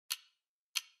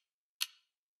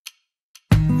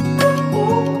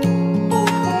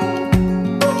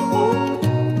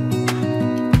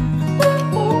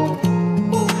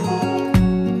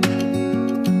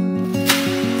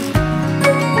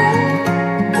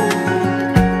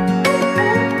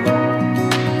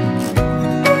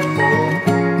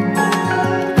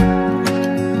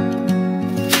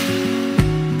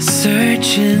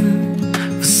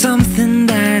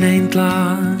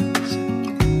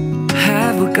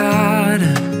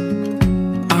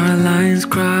fingers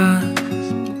crossed.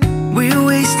 We're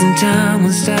wasting time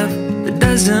on stuff that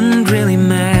doesn't really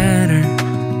matter,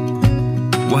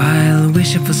 while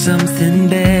wishing for something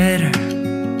better.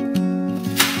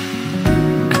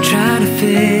 I try to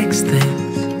fix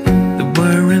things that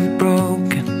weren't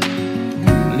broken,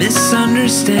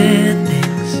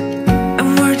 misunderstandings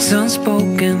and words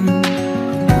unspoken.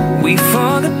 We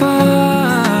fall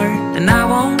apart and I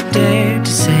won't dare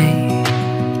to say,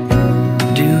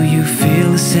 do you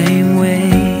feel the same way?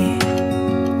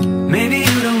 Maybe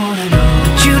you don't wanna know,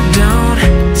 but you don't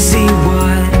see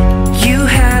what you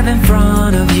have in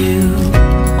front of you.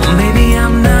 Or maybe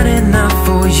I'm not enough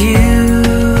for you,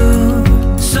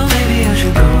 so maybe I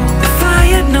should go. If I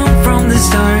had known from the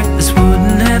start, this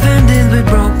wouldn't have ended with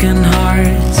broken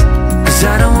hearts. Cause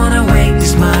I don't wanna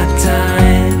waste my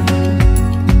time.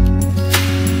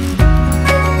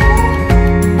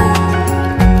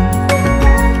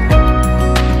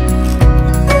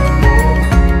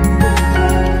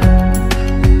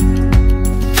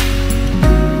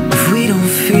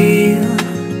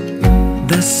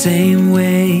 Same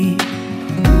way,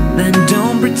 then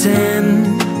don't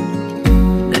pretend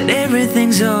that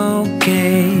everything's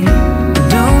okay.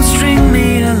 Don't string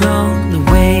me along the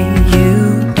way you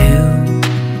do.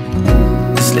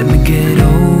 Just let me get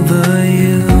over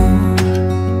you.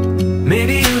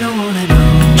 Maybe you don't wanna know,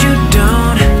 but you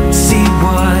don't see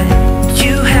what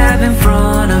you have in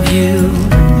front of you.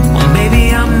 Or maybe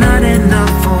I'm not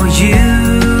enough for you,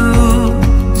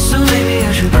 so maybe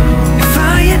I should go. If I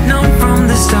had known from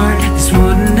the start, this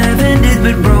wouldn't have ended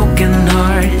with broken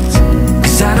hearts.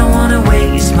 Cause I don't wanna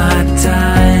waste my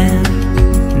time,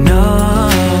 no.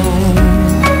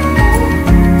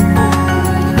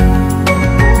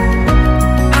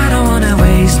 I don't wanna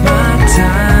waste my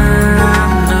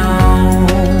time, no.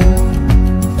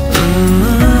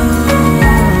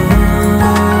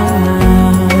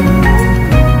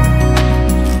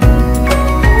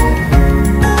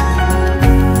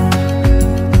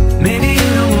 Maybe you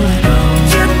don't wanna know,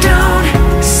 you don't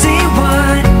see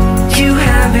what you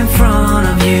have in front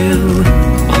of you.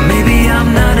 Or maybe I'm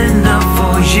not enough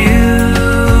for you,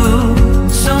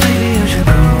 so maybe I should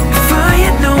go. If I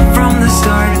had known from the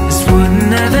start, this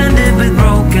wouldn't have ended with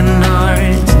broken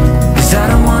hearts. Cause I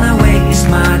don't wanna waste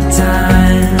my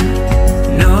time,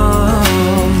 no.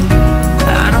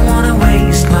 I don't wanna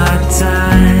waste my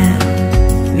time,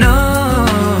 no.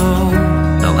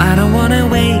 No, I don't wanna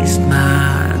waste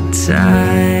my time.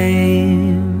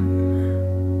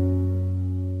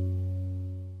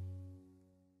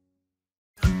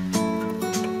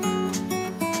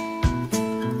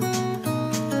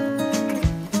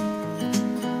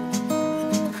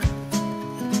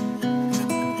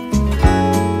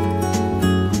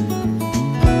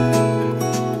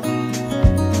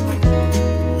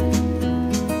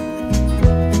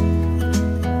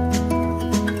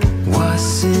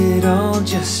 Was it all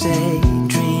just a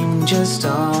dream, just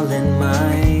all in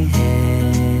my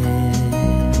head?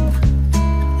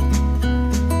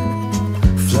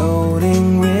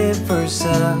 Floating rivers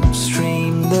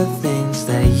upstream, the things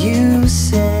that you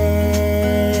said.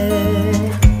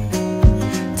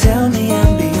 Tell me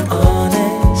and be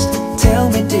honest, tell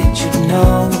me, did you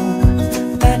know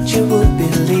that you would be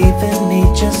leaving me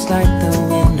just like the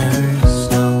winter's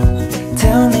snow?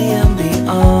 Tell me and be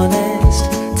honest,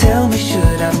 tell me,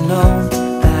 should I've known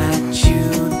that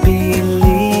you'd be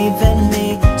leaving me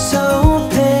so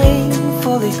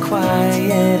painfully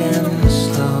quiet and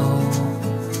slow?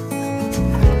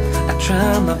 I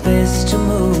try my best to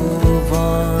move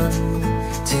on,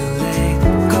 to let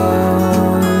go.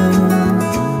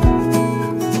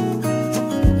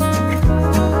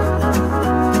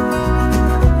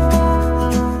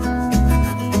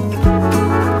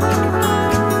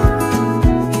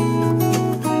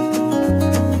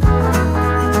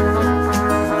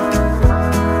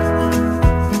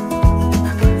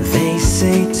 They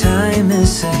say time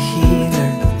is a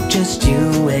healer, just you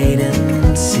wait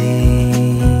and see.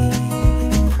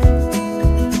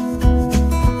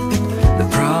 The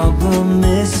problem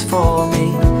is for me,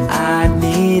 I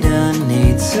need an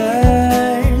eternity.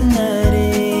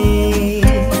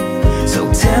 So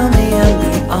tell me and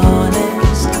be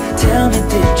honest, tell me,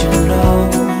 did you know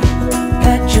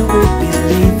that you would be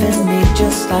leaving me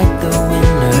just like the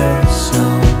winter's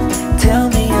snow? Tell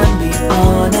me and be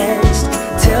honest,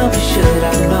 tell me, should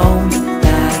I've known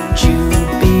that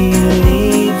you'd be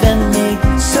leaving me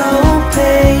so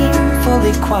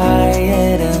painfully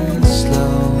quiet and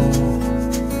slow?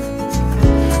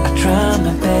 I try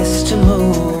my best to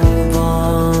move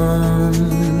on,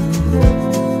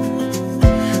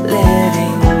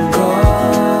 letting go.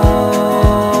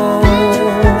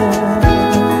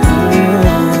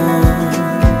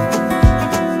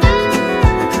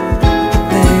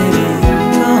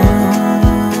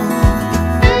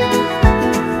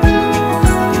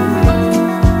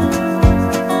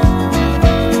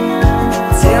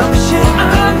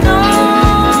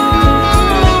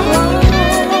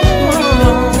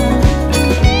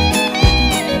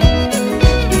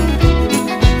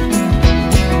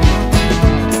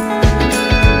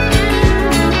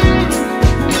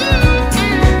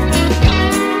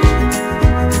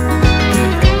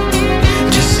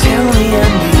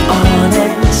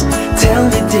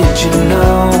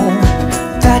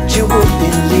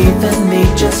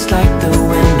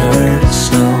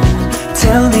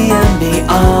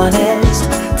 honest.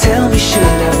 Tell me,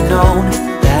 should I've known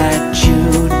that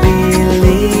you'd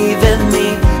believe in me?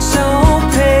 So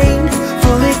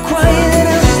painfully quiet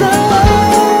and slow.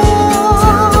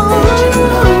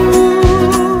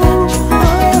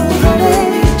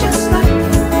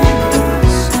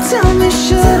 Tell me,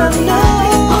 should I've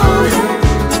known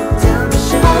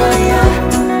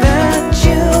that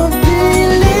you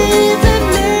believe in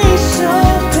me? So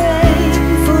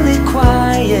painfully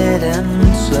quiet and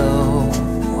slow.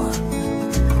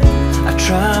 I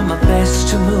try my best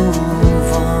to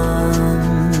move on,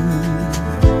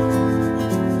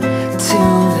 to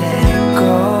let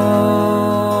go.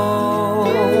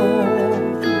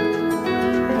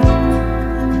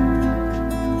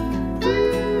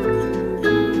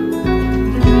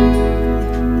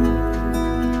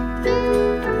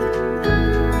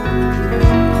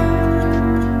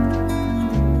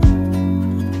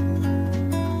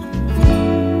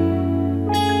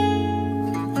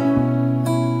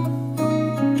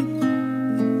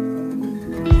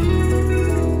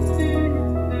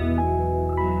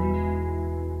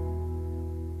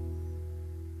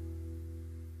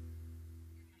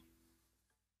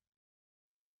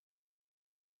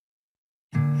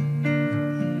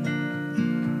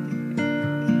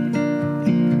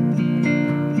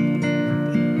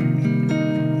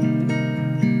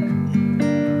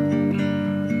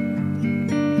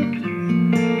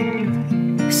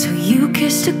 So you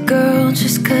kissed a girl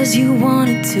just 'cause you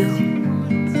wanted to.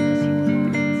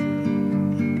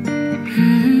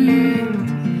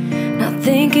 Not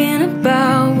thinking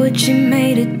about what you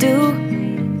made it do.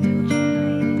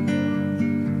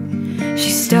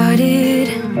 She started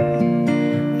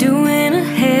doing her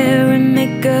hair and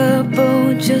makeup,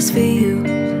 oh, just for you.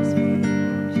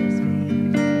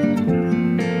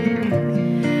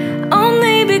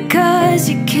 Only because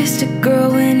you kissed a girl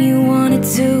when you wanted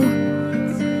to.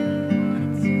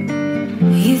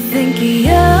 You think you're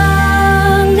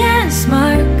young and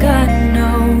smart, got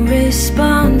no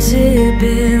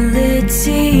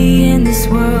responsibility in this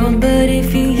world. But if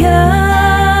you're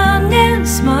young and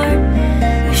smart,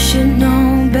 you should know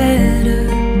better.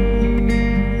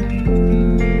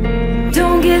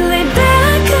 Don't get laid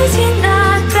back 'cause you're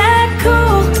not that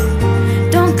cool.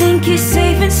 Don't think you're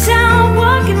safe and sound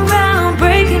walking around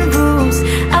breaking rules.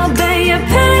 I'll bet your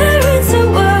parents are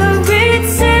worried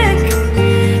sick.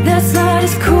 That's not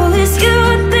as cool as you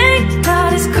think,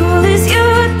 not as cool as you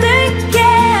think,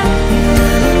 yeah.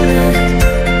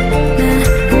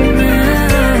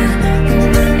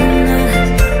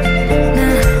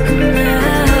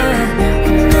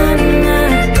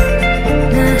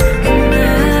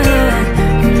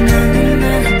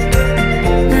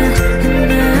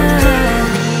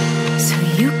 So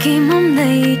you came home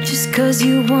late just 'cause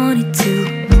you wanted to.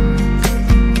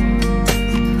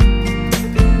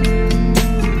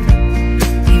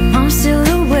 Your mom's still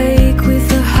awake with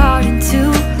her heart in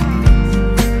two.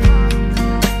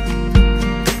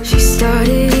 She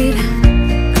started,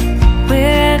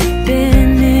 where have you been?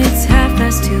 It's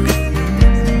 2:30.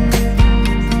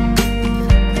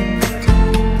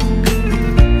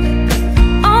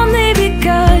 Only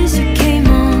because you came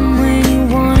home when you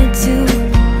wanted to.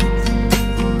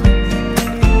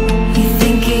 You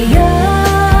think you're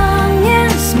young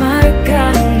and smart,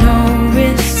 got no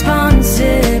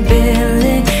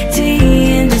responsibility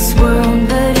in this world.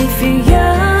 But if you're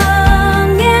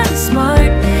young and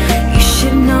smart, you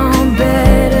should know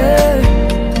better.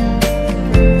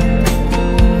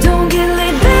 Don't get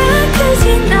laid back 'cause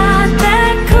you're not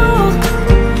that cool.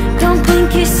 Don't think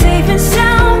you're safe and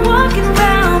sound walking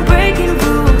around breaking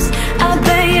rules. I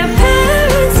bet your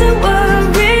parents are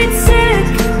worried sick.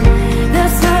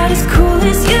 That's not as cool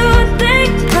as you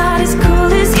think, not as cool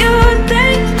as you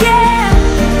think, yeah.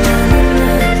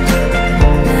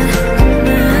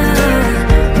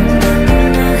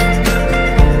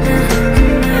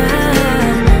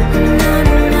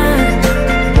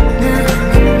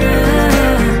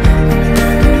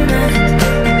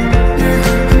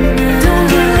 Don't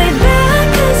get laid back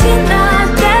 'cause you're not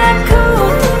that cool.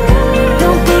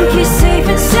 Don't think you're safe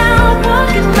and sound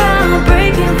walking around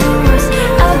breaking rules.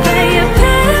 I bet your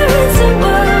parents are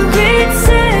worried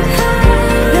sick.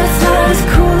 That's not as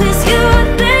cool as you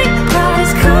think, not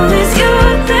as cool as you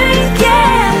think,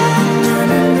 yeah.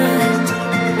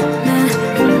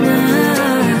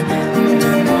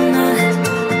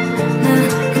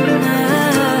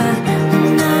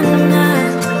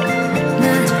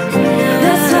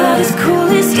 That's not as cool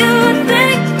as you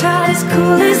think, not as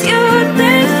cool as you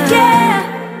think, yeah.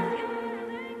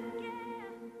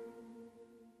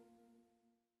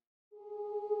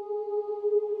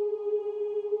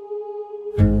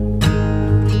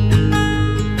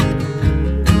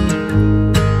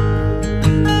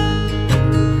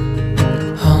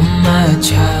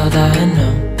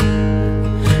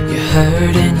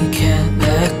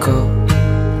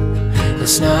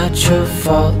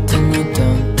 fault and you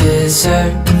don't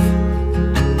deserve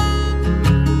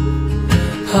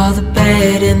all the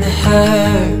bad and the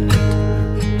hurt.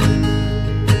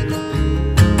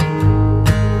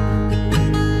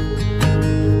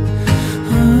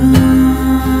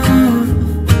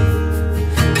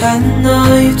 I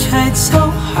know you tried so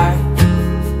hard.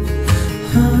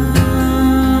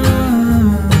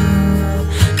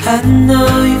 I know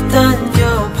you've done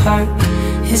your part.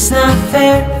 It's not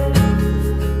fair.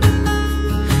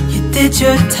 You did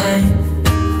your time.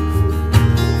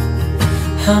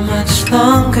 How much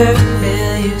longer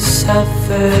will you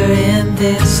suffer in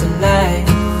this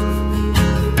life?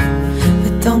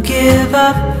 But don't give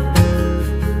up.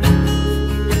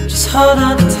 Just hold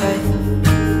on tight.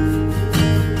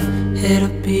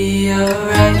 It'll be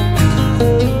alright.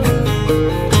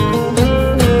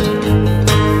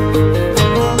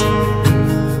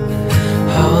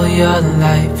 All your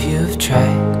life you've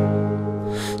tried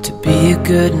to be a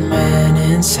good man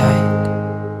inside.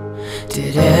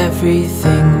 Did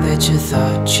everything that you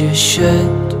thought you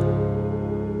should.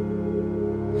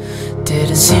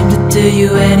 Didn't seem to do you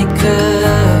any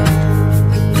good.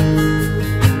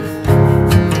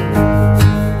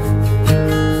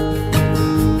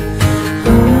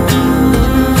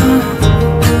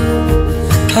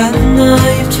 I know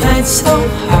you've tried so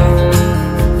hard.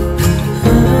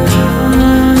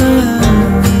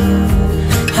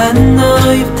 I know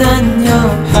you've done your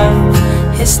part.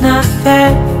 It's not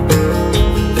fair.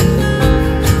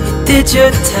 You did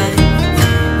your time.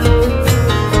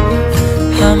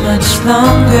 How much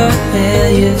longer will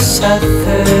you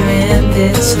suffer in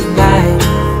this life?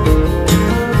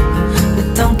 But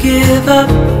don't give up.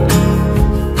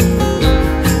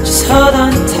 Just hold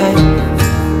on tight.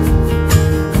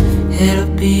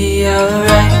 It'll be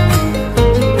alright.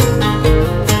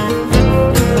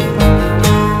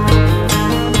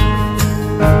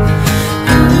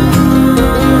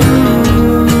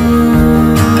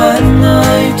 I know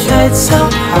you tried so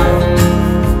hard.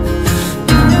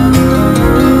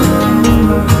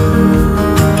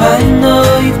 I know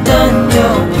you've done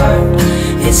your part.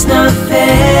 It's not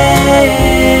fair.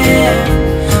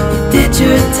 You did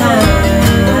your time.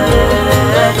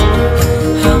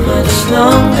 How much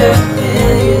longer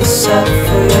will you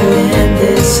suffer in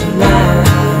this life?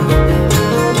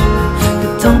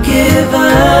 But don't give up.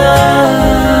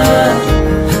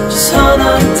 Just hold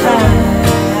on tight.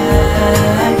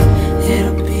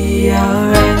 It'll be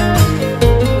alright.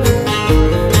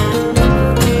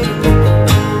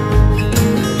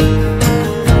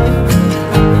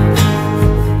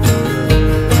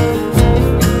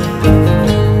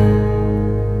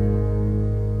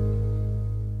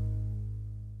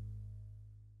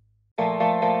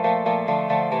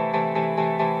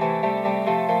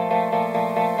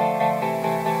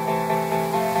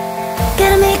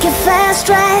 Gotta make it fast,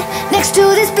 right? Next to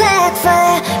this black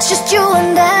fire, it's just you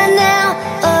and I now.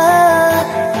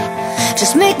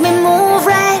 Just make me move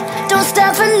right. Don't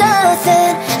stop for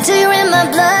nothing till you're in my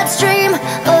bloodstream.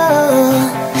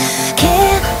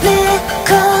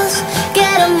 Chemicals,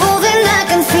 get 'em moving. I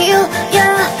can feel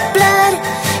your blood.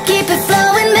 Keep it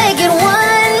flowing, make it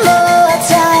one more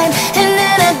time, and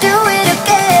then I do it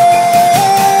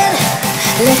again.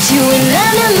 Let you in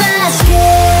under my skin.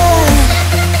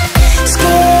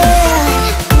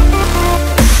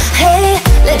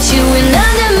 Let you in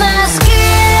under my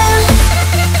skin.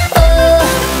 Oh,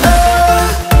 oh.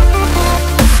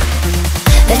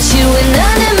 Let you in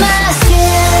under my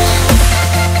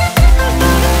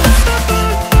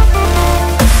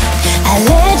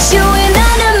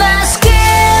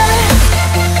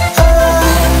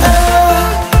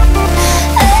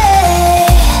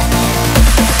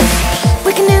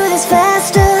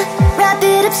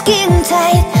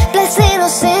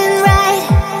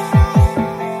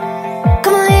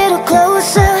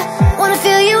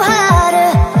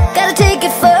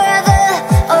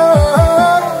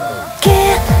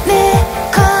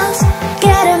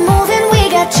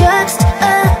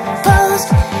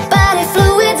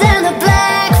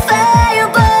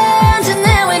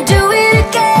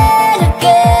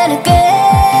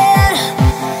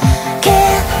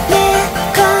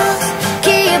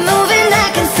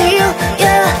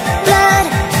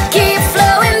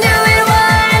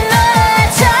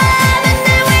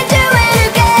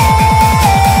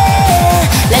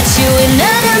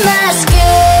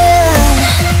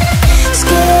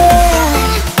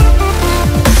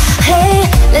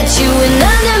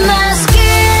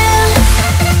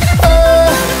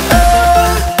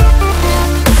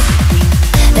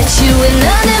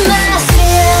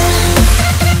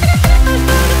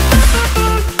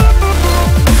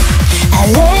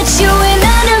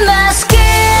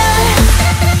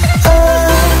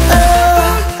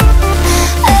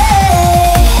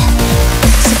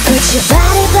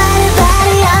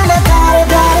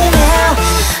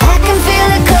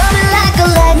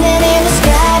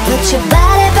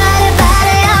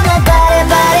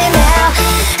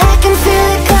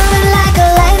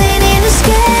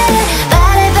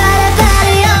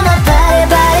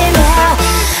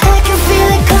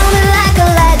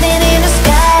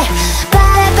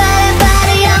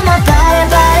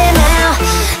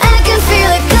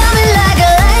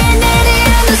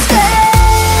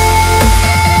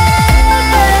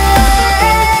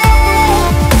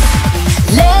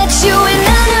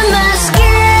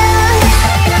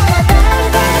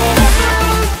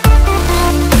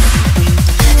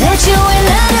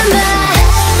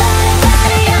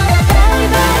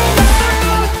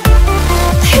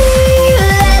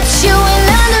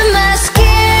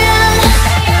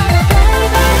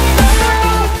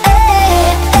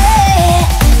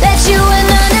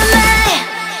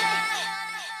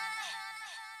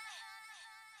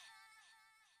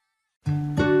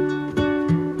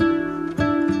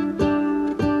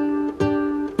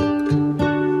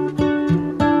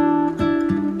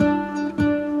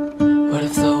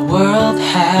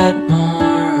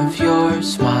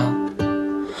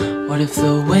What if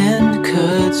the wind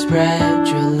could spread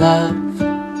your love?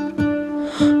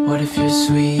 What if your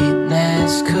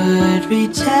sweetness could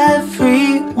reach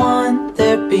everyone?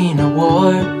 There'd be no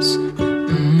wars.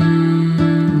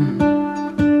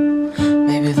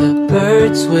 Maybe the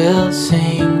birds will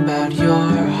sing about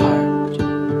your heart.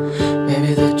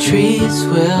 Maybe the trees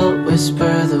will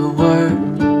whisper the word.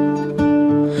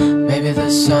 Maybe the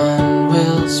sun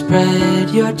will spread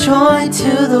your joy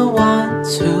to the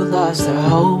ones who lost their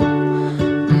hope.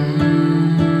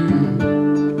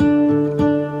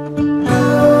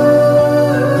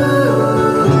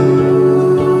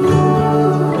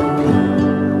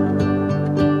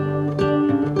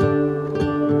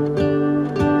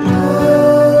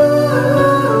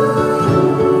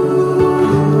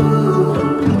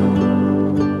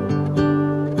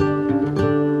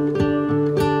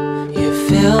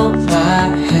 Fill my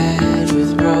head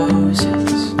with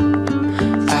roses.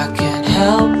 I can't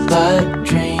help but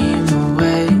dream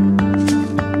away,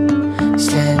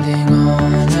 standing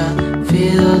on a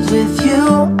field with you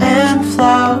and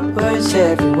flowers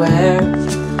everywhere.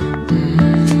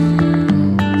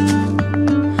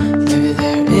 Maybe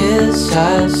there is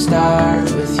a star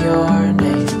with your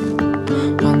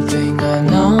name. One thing I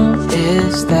know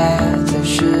is that there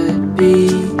should be.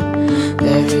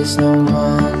 There is no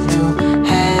one who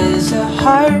has a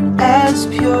heart as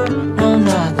pure, no,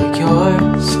 not like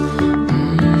yours.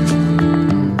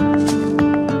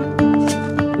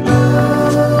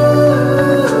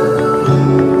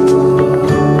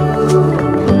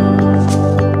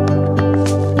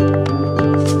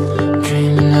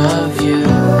 Dreaming of you.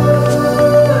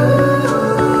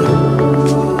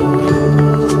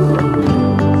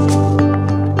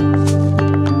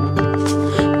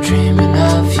 Dreaming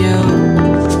of you.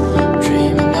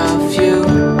 Dreaming of you.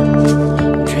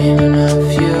 Dreaming of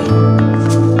you.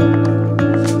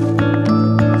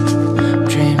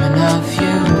 Dreaming of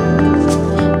you.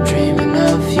 Dreaming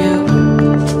of you.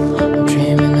 I'm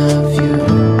dreaming of you.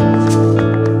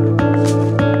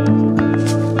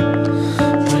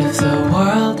 What if the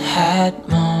world had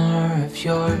more of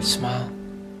your smile?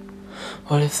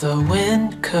 What if the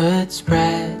wind could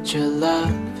spread your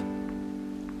love?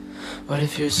 What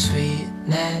if your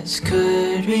sweetness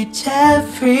could reach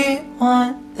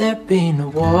everyone? There'd be no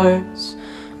wars.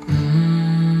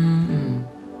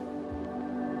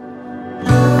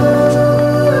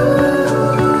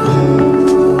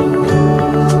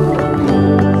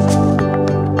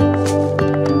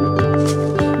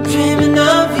 Dreaming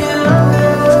of you.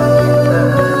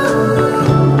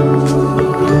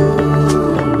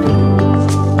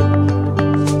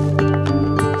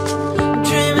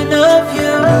 Dreaming of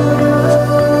you.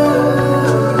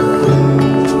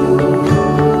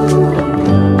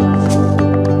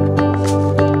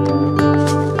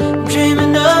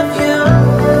 Dreaming of you.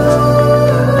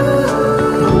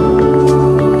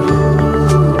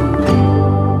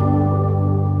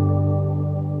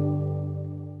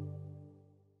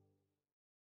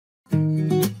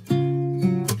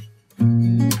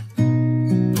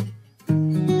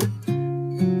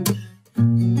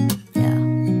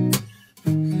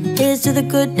 Here's to the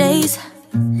good days,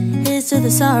 here's to the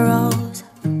sorrows.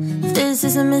 If this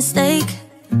is a mistake,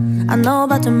 I know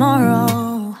about tomorrow.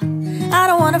 I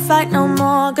don't wanna fight no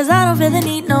more, cause I don't feel the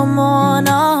need no more,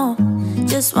 no.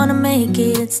 Just wanna make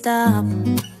it stop.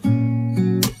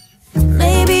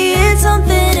 Maybe it's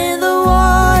something in the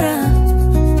water,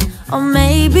 or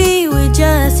maybe we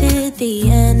just hit the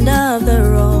end of the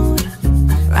road.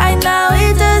 Right now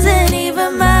it doesn't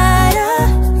even matter.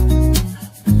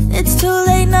 It's too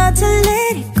late not to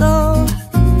let it go.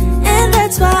 And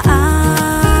that's why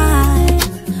I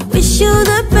wish you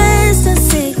the best and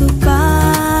say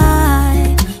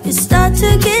goodbye. You start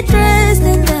to get dressed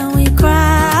and then we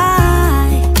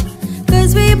cry,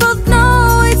 cause we both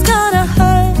know it's gonna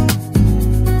hurt,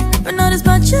 but not as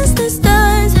much as this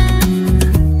does.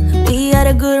 We had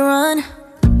a good run,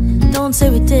 don't say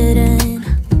we didn't.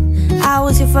 I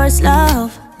was your first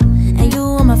love, and you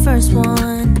were my first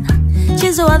one.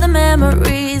 Cheers to all the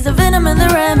memories, the venom and the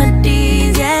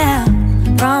remedies, yeah.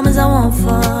 Promise I won't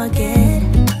forget,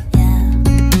 yeah.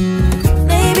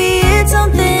 Maybe it's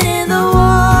something in the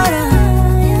water,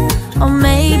 or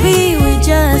maybe we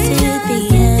just hit the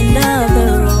end of the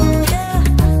road.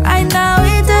 Right now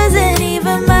it doesn't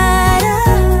even matter.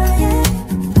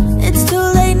 It's too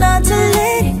late not to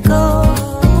let it go.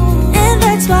 And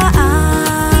that's why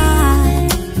I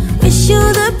wish you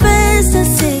the best and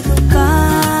say goodbye.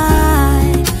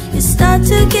 You start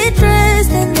to get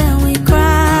dressed and then we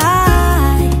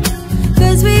cry,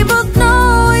 cause we both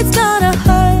know it's gonna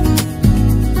hurt,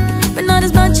 but not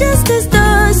as much as this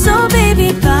does. So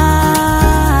baby,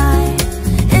 bye.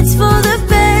 It's for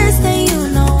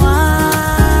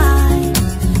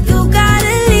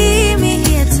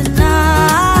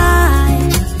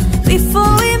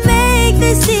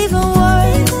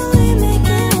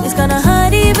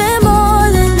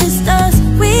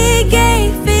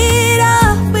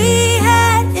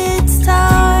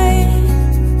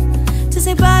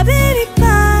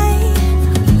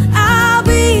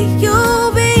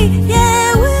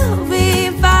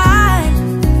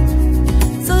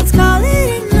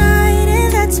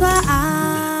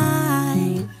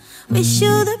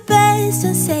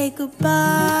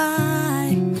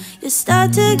goodbye. You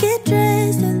start to get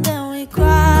dressed and then we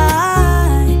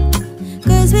cry,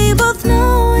 'cause we both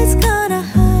know it's gonna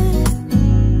hurt,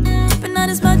 but not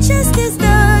as much as this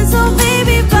does. So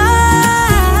baby,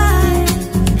 bye.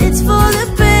 It's for the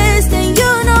best and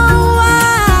you know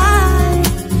why.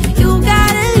 You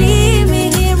gotta leave me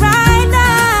here right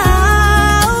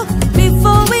now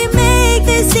before we make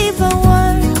this even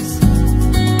worse.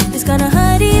 It's gonna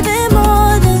hurt even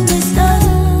more than this does.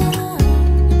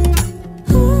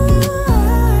 Ooh,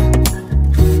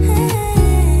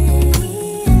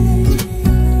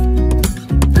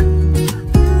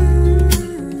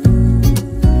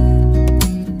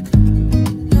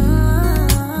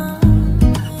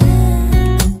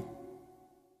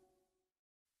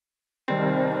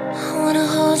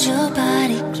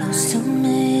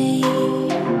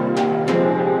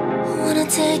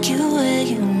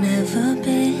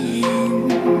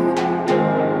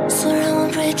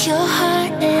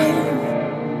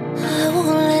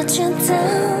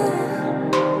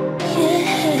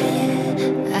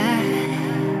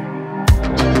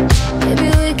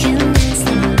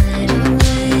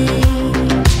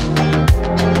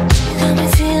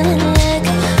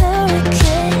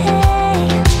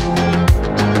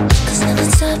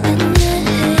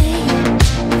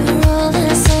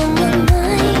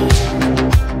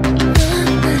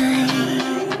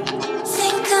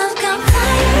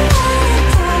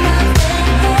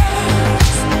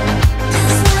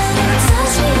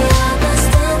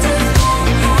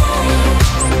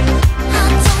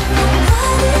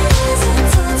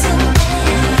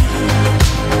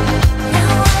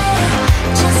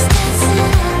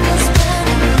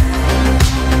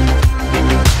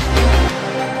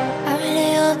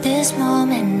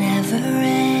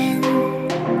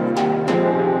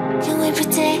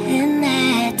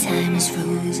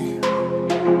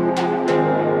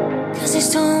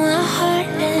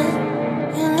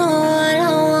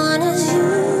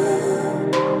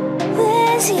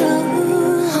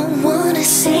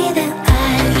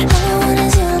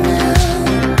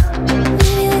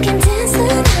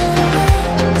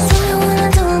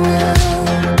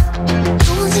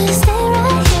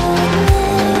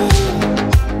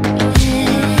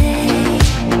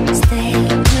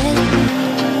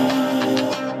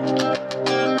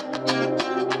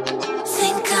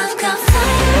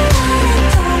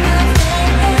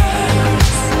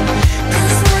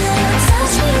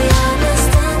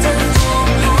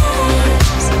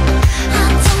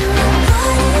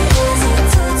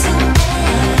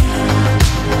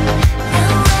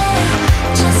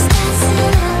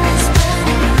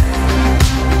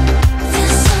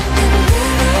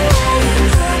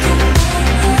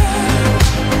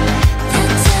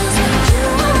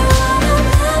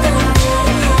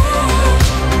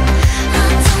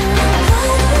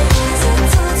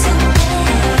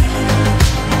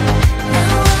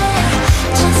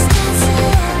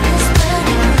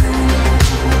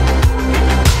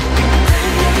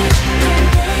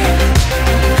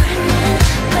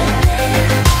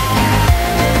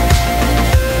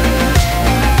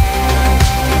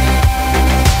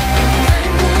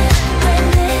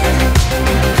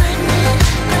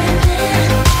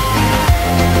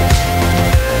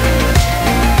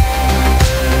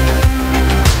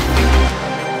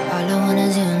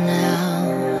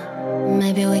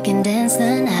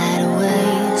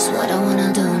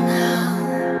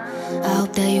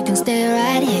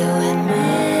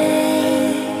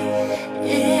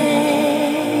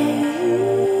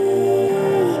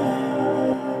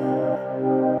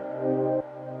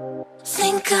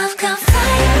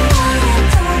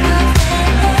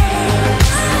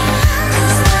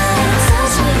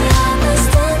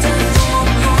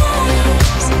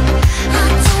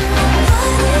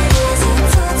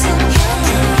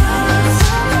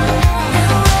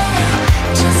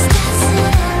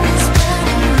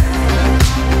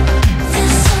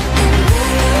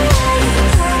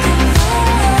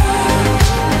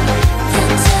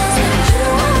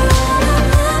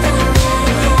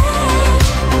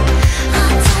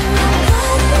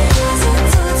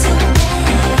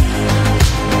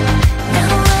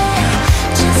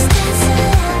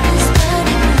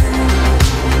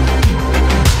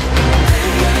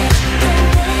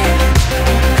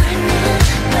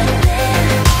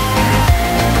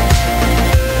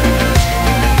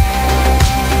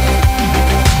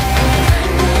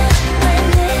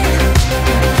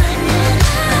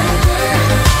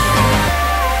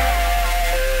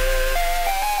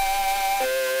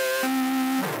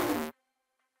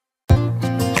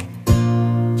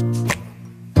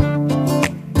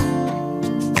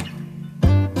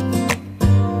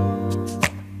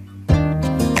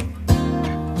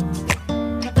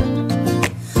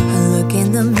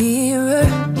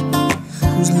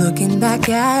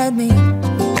 at me.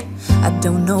 I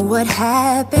don't know what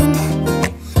happened.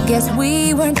 Guess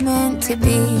we weren't meant to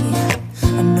be.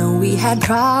 I know we had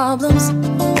problems.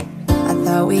 I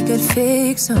thought we could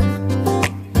fix them,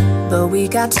 but we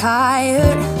got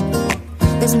tired.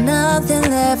 There's nothing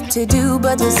left to do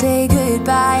but to say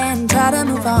goodbye and try to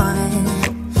move on.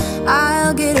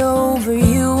 I'll get over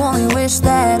you, only wish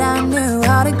that I knew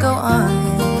how to go on.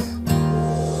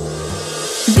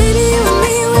 Baby, you and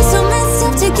me, we're so messed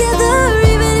up together.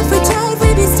 Even if we tried,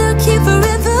 we'd be stuck here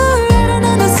forever. I don't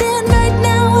understand right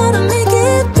now how to make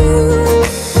it through,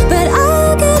 but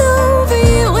I'll get over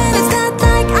you, and it's not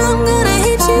like I'm gonna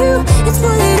hate you. It's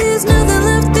what it is, nothing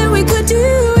left that we could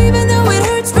do. Even though it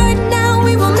hurts right now,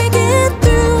 we will make it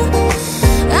through.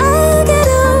 I'll get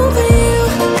over you.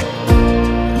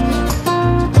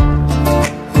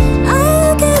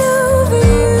 I'll get over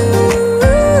you.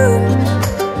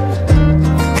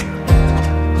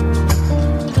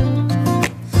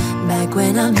 Back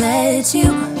when I met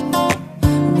you,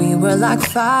 we were like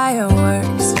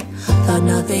fireworks. Thought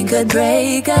nothing could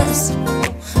break us,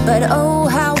 but oh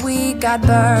how we got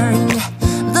burned.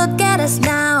 Look at us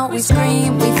now, we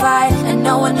scream, we fight, and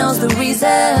no one knows the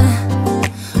reason.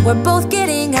 We're both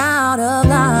getting out of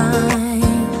line.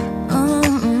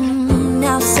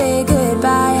 Now say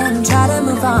goodbye and try to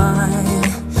move on.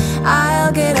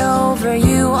 I'll get over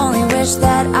you, only wish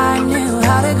that I knew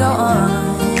how to go on.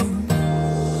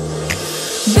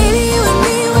 Baby, you and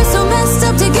me, we're so messed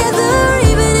up together.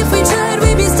 Even if we tried,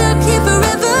 we'd be stuck here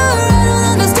forever. I don't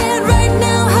understand right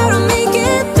now how to make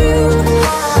it through,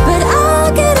 but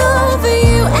I'll get over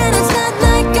you, and it's not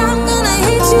like I'm gonna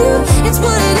hate you. It's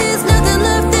what it is, nothing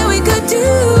left that we could do.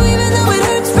 Even though it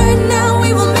hurts right now,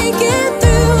 we will make it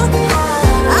through.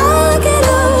 I'll get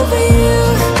over you.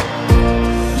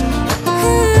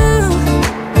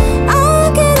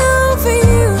 I'll get over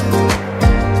you.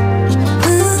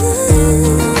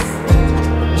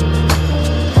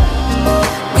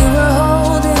 We were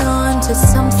holding on to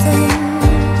something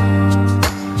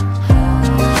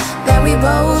that we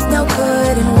both know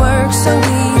couldn't work, so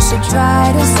we should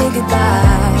try to say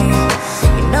goodbye.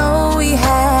 You know we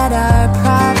had our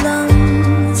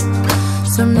problems,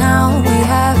 so now we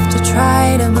have to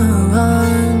try to move on.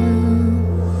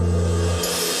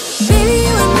 Baby,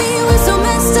 you and me, we're so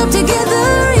messed up together.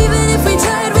 Even if we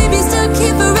tried, we'd be stuck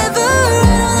here forever.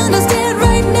 I don't understand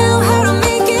right now how to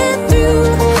make it through,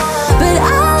 but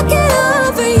I'll get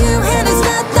over you, and it's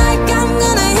not like I'm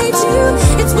gonna hate you.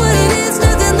 It's what it is,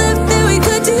 nothing left that we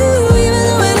could do. Even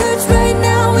though it hurts right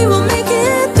now, we will make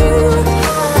it through.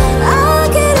 I'll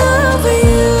get over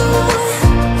you.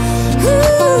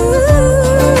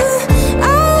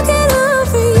 I'll get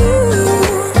over you.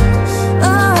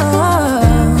 Oh,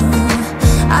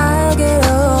 I'll get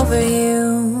over you.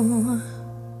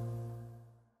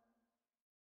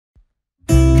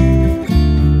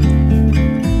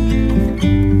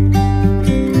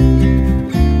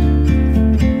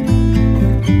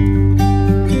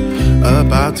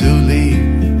 About to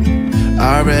leave,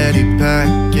 already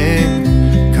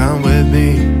packing. Come with me,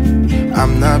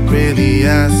 I'm not really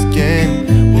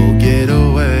asking. We'll get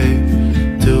away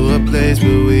to a place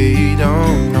where we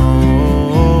don't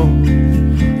know.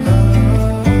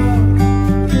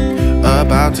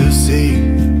 About to see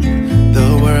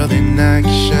the world in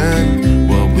action,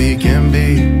 what we can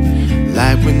be,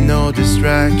 life with no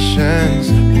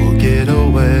distractions. We'll get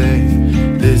away,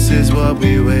 this is what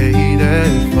we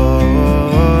waited for.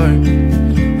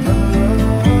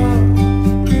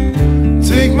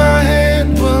 Take my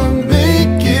hand, we'll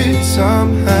make it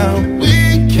somehow.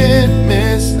 We can't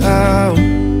miss out.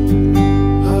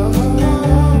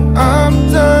 I'm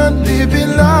done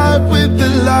living life with the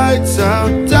lights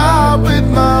out, die with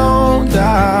my own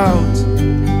doubts.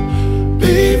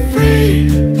 Be free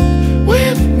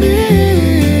with me.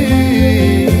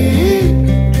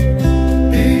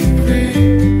 Be free.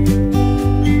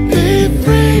 Be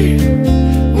free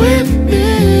with me.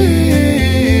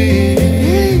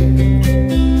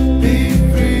 Be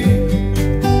free.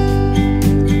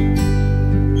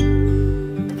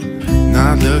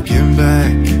 Not looking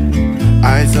back,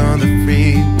 eyes on the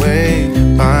freeway,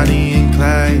 Bonnie and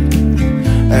Clyde,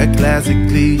 a classic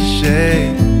cliche.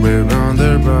 We're on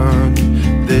the run,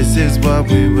 this is what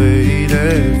we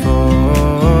waited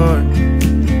for.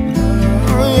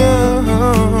 Oh,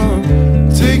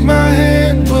 yeah. Take my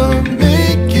hand, we'll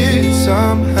make it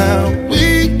somehow. We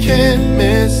can't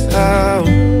miss out.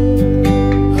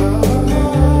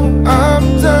 I'm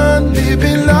done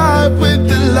living life with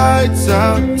the lights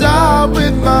out, die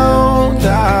with my own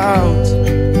doubts.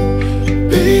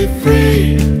 Be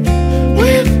free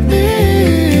with me.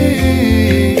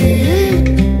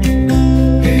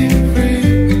 Be free.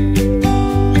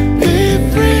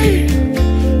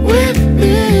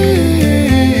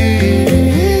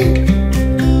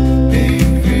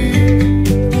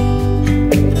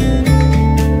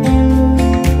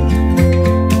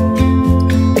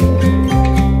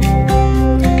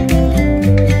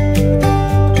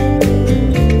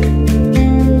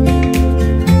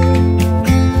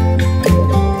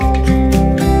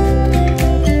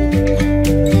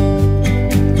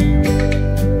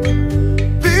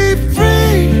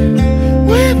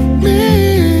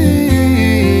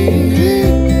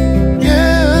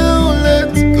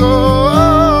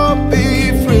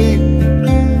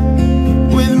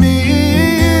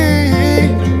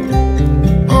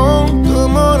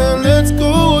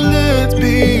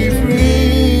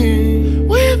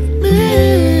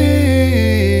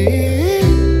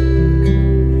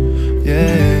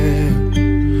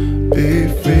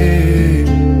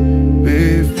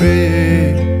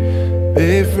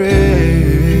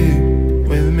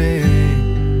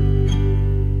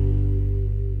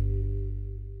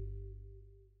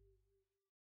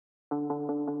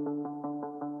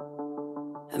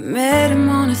 I met him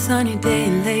on a sunny day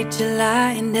in late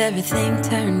July, and everything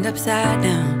turned upside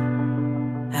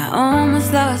down. I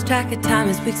almost lost track of time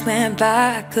as weeks went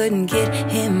by. I couldn't get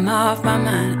him off my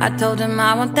mind. I told him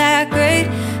I want that great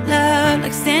love,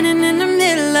 like standing in the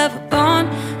middle of a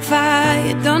bonfire.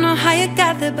 You don't know how you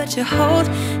got there, but you hold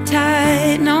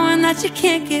tight, knowing that you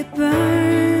can't get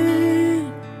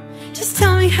burned. Just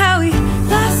tell me how we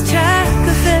lost track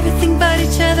of everything but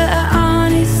each other. I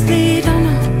honestly don't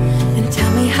know. And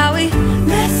tell me how we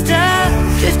messed up,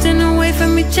 drifting away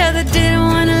from each other. Didn't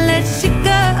wanna let you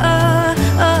go.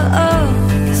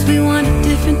 Cause we wanted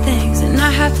different things, and I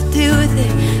have to deal with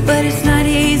it, but it's not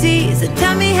easy. So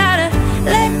tell me how to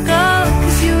let go,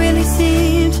 cause you really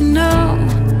seem to know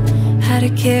how to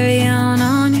carry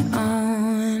on your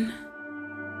own.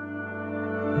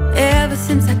 Ever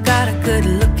since I got a good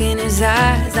look in his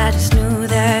eyes, I just knew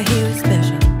that he was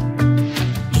special.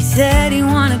 He said he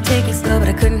wanted to take it slow, but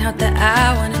I couldn't help that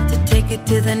I wanted to take it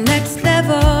to the next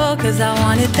level. Cause I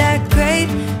wanted that great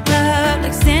love,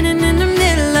 like standing in the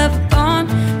middle of a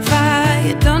bonfire.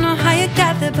 You don't know how you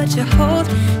got there, but you hold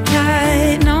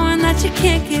tight, knowing that you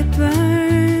can't get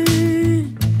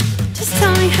burned. Just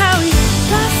tell me how we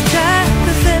lost track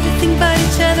of everything but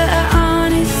each other. I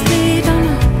honestly don't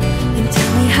know. And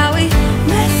tell me how we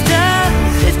messed up,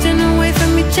 drifting away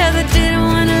from each other. Didn't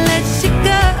wanna let you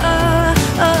go.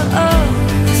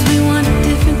 Cause we wanted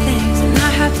different things, and I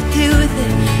have to deal with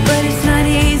it, but it's not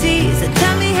easy. So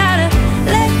tell me how to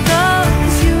let go,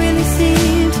 cause you really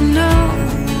seem to know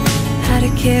how to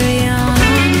carry on.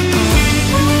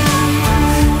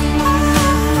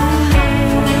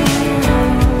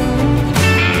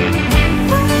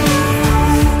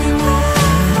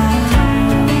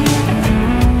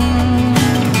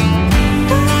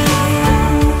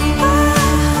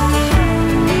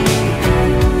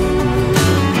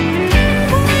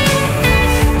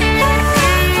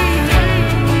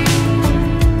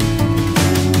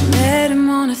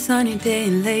 Sunny day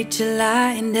in late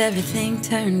July, and everything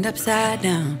turned upside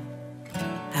down.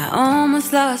 I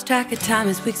almost lost track of time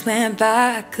as weeks went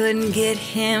by. I couldn't get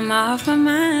him off my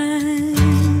mind.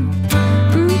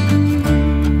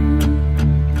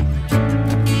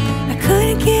 I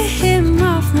couldn't get him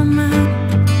off my mind.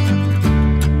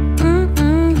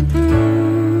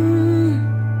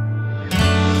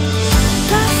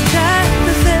 Lost track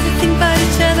of everything but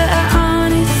each other. I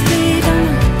honestly don't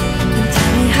know. And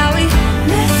tell me how we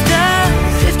messed up,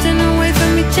 drifting away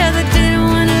from each other. Didn't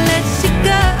wanna let you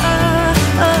go.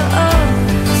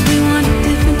 Cause we wanted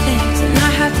different things, and I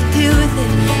have to deal with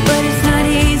it, but it's not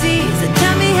easy. So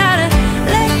tell me how to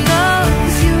let go,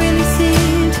 cause you really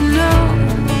seem to know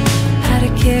how to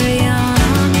carry on.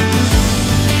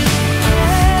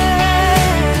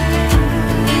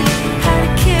 How to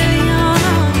carry on.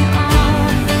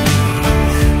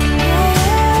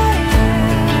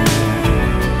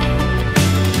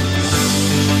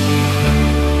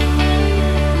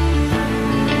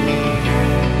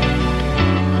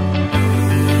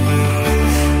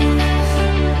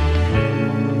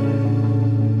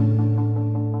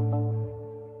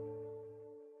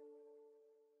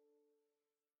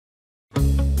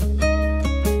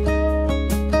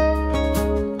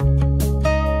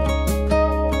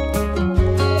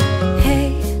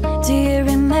 Hey, do you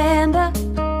remember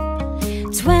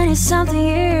 20-something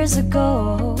years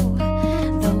ago?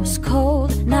 Those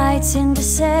cold nights in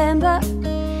December,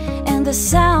 and the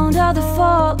sound of the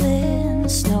falling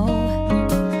snow,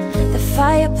 the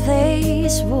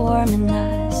fireplace warming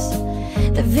us,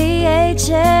 the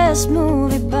VHS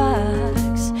movie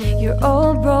box, your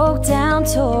old broke down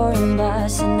touring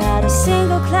bus, and not a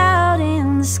single cloud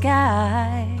in the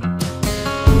sky.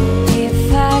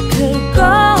 If I could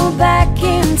go back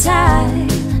in time,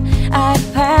 I'd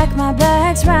pack my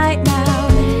bags right now.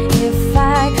 If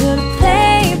I could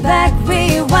play back,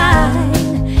 rewind,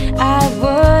 I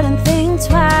wouldn't think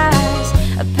twice.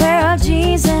 A pair of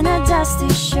jeans and a dusty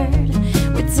shirt,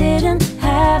 we didn't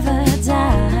have a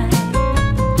dime.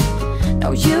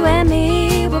 No, you and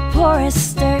me were poor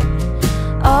as dirt,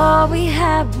 all we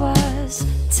had was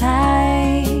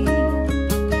time.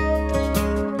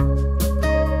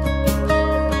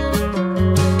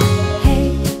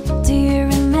 Hey, do you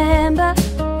remember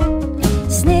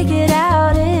sneaking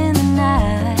out in the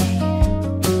night,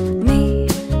 me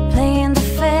playing the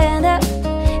Fender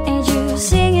and you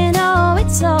singing, oh,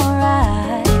 it's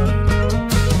alright,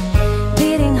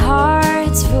 beating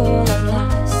hearts full of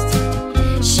lust,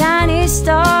 shiny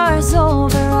stars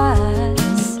over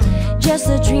us, just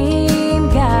a dream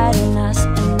guiding us,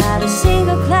 and not a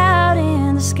single cloud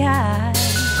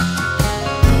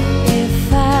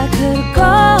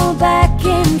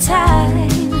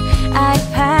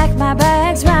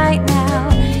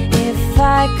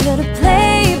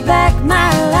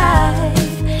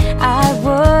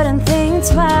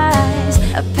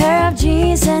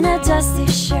jeans and a dusty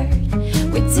shirt.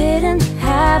 We didn't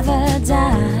have a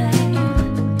dime.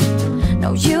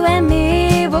 No, you and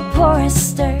me were poor and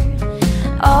stirred.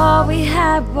 All we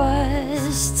had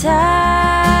was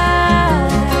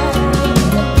time.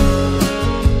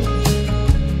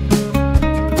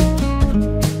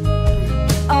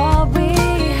 All we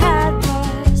had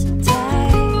was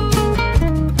time.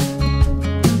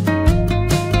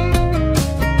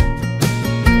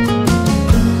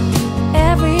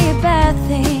 Every bad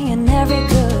thing and every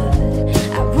good,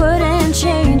 I wouldn't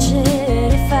change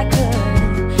it if I could.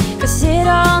 'Cause it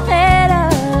all led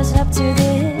us up to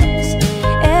this.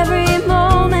 Every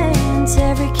moment,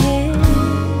 every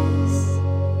kiss.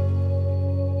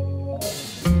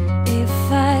 If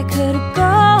I could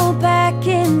go back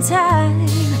in time,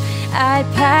 I'd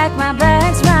pack my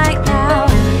bags right now.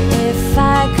 If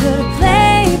I could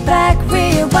play back,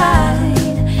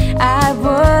 rewind, I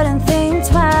wouldn't think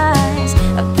twice.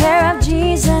 A pair of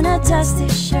jeans and a dusty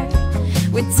shirt.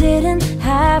 We didn't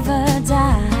have a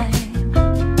dime.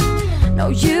 No,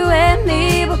 you and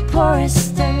me were poor and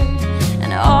stirred,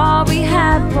 and all we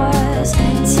had was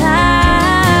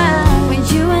time. When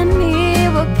you and me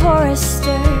were poor and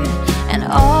stirred, and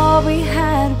all we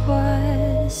had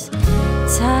was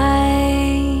time.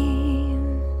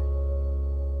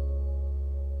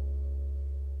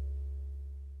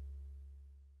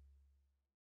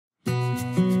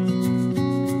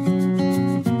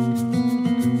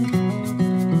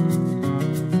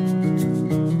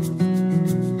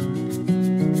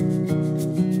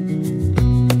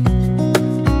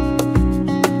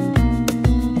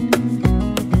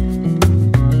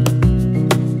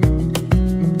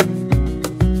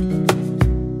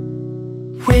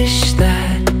 Wish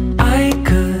that I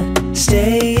could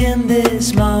stay in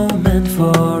this moment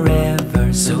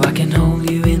forever, so I can hold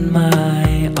you in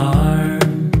my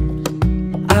arms.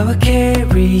 I will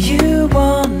carry you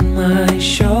on my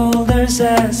shoulders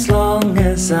as long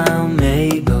as I'm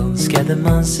able. Scare the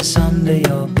monsters under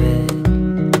your bed.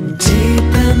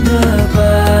 Deep and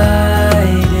abiding,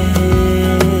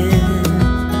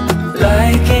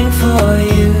 liking for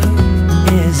you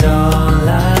is all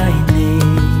I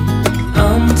need.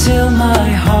 Until my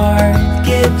heart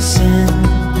gives in,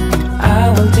 I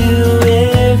will do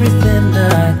everything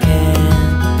I can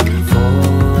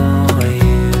for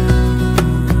you.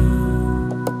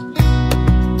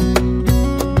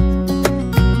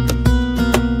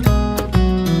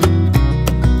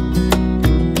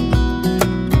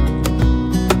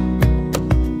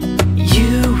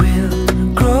 You will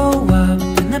grow up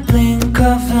in the blink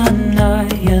of an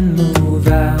eye and move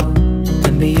out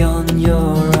and beyond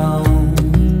your own.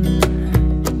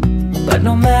 But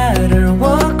no matter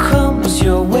what comes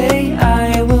your way,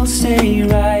 I will stay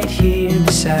right here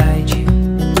beside you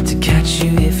to catch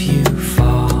you if you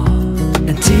fall.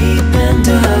 And deep and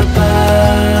abiding,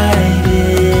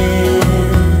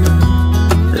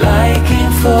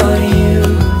 liking for you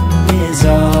is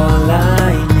all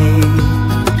I need.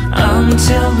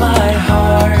 Until my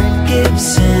heart gives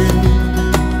in,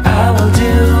 I will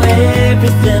do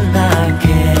everything I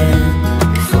can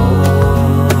for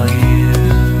you.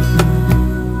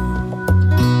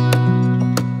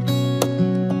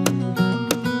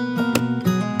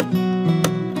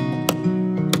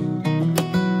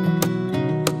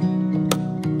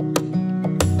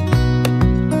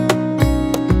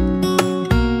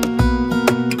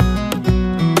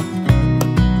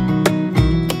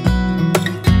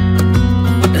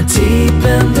 Deep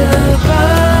and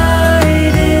abiding,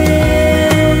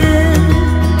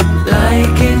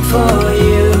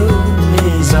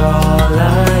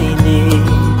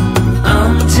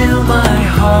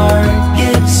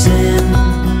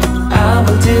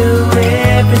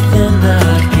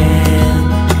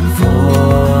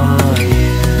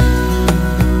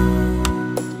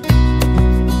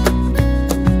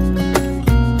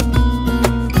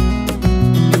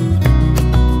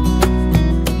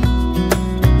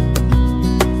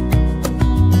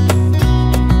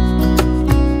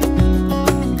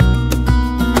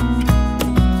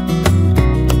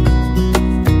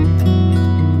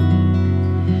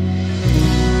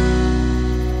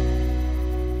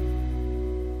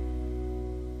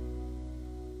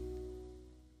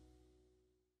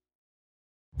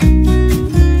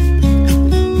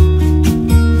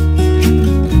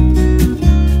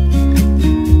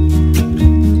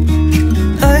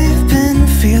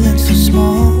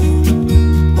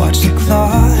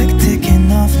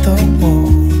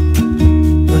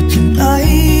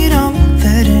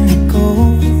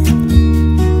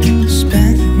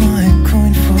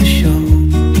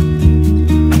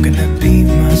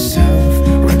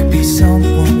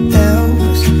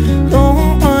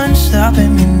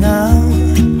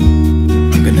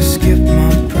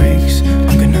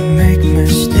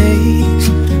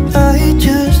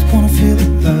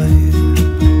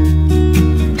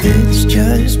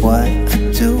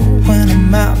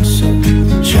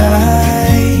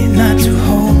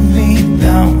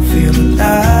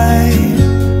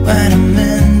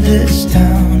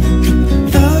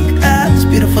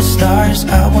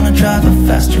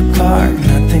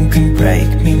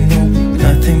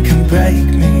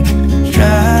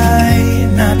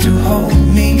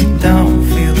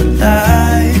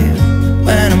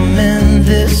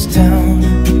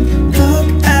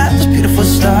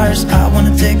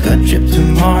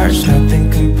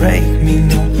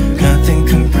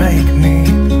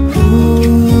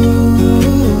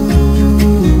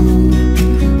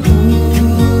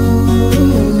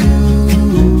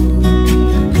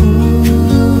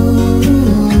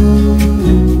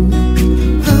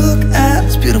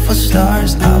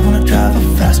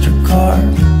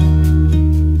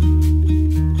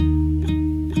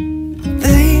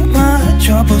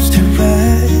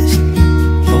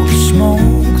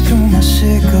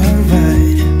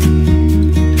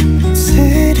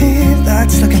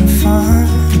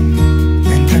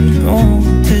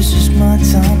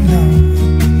 don't know.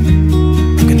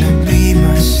 I'm gonna be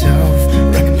myself, or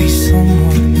I could be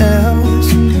someone else.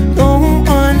 No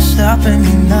one's stopping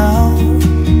me now.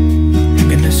 I'm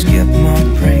gonna skip my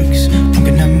breaks, I'm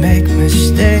gonna make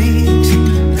mistakes.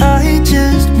 I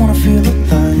just wanna feel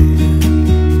alive.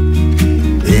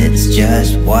 It's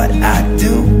just what I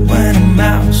do when I'm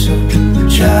out, so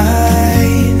try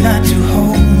not to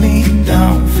hold me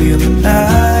down. Feel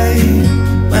alive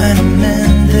when I'm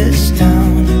in this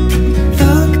town.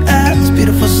 Look at these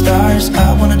beautiful stars, I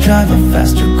wanna drive a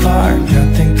faster car.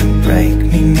 Nothing can break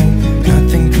me, no,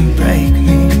 nothing can break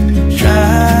me.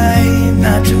 Try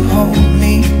not to hold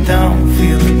me down.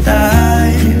 Feel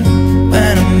alive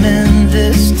when I'm in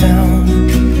this town.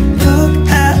 Look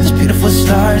at these beautiful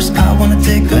stars, I wanna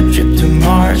take a trip to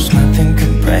Mars. Nothing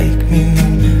can break me, no,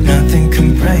 nothing can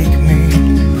break me.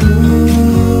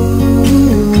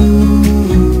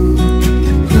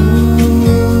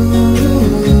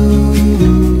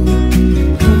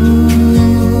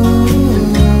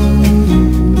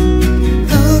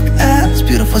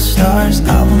 Stars, I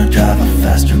wanna drive a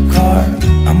faster car.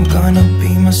 I'm gonna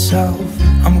be myself,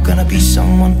 I'm gonna be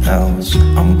someone else.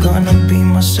 I'm gonna be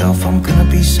myself, I'm gonna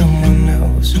be someone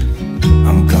else.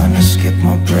 I'm gonna skip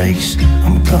my breaks,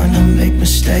 I'm gonna make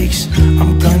mistakes.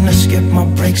 I'm gonna skip my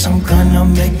breaks, I'm gonna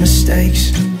make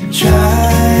mistakes.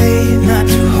 Try not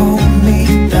to hold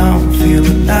me down. Feel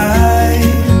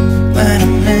alive when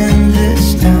I'm in this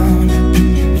town.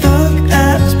 Look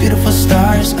at these beautiful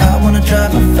stars, I wanna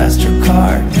drive a faster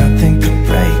car. Nothing can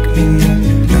break me, no,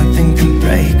 nothing can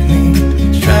break me.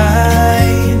 Try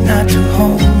not to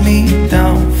hold me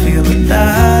down. Feel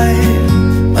alive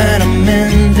when I'm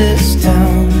in this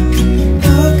town.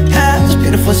 Look at those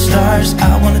beautiful stars,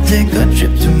 I wanna take a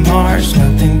trip to Mars.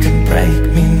 Nothing can break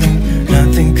me, no,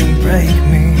 nothing can break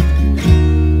me.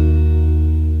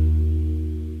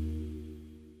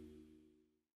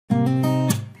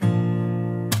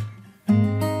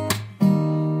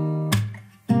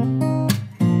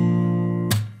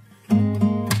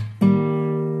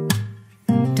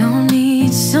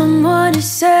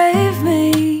 Save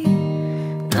me,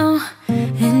 no,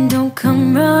 and don't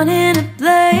come running to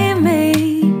blame me.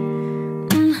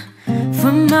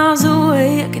 From miles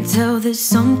away I can tell that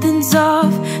something's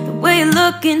off. The way you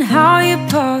look and how you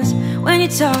pause when you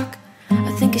talk,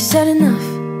 I think you said enough.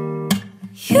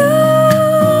 You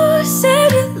said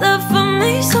your love for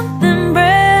me something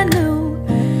brand new.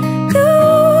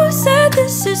 You said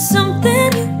this is something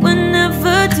you would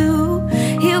never do.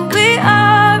 Here we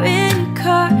are in your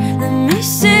car, let me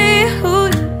see who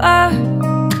you are,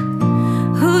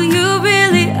 who you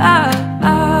really are,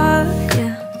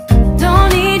 yeah. Don't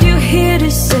need you here to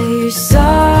say you're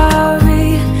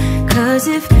sorry, 'cause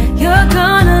if you're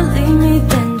gonna leave me,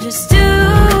 then just do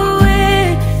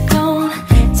it. Don't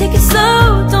take it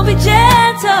slow, don't be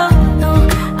gentle, no,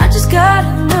 I just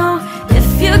gotta know. If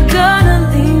you're gonna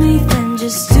leave me, then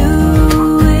just do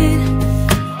it.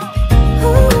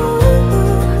 Ooh.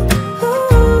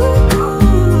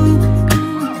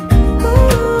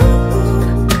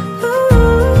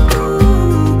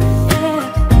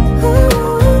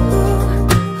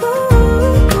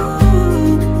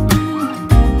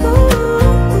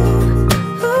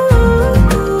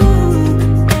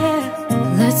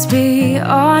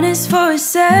 Honest for a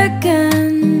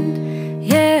second,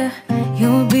 yeah,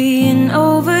 you're being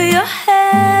over your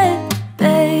head,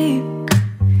 babe.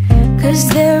 'Cause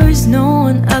there is no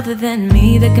one other than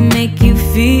me that can make you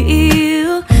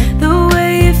feel the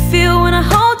way you feel when I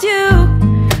hold you.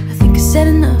 I think I said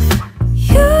enough.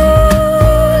 You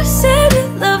said your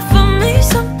love for me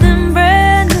something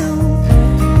brand new.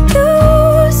 You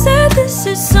said this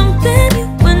is something you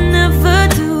would never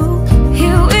do.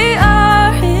 Here we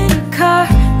are in your car,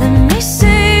 let me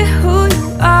see who you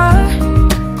are,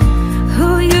 who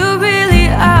you really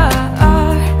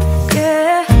are,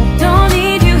 yeah. Don't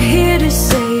need you here to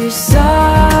say you're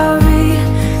sorry,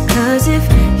 'cause if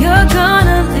you're gonna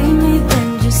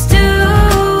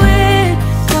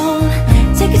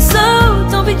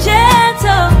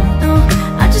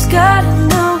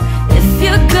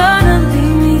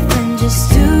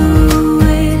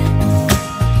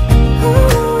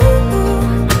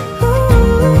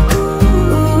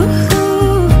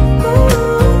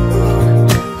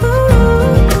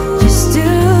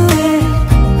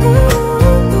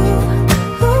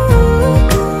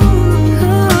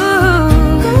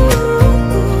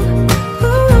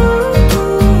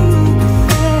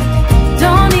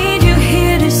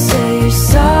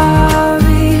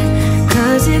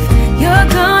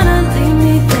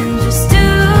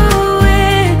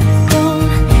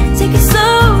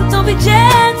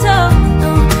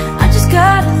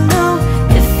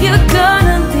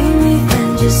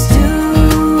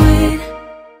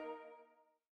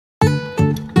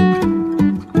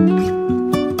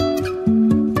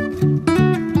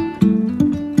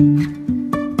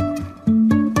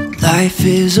Life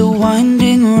is a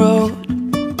winding road,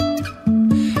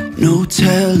 no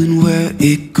telling where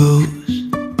it goes.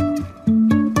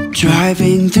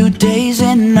 Driving through days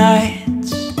and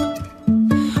nights,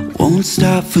 won't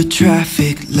stop for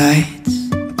traffic lights.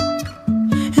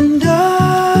 And I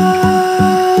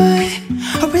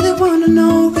really wanna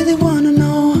know, really wanna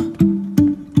know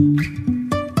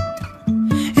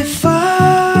if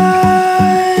I'll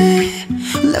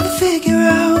ever figure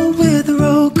out where the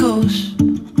road goes.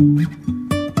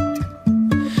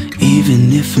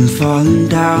 Even if I'm falling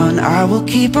down, I will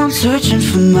keep on searching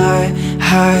for my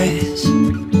highs.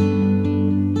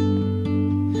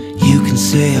 You can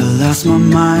say I lost my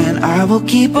mind, I will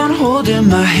keep on holding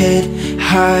my head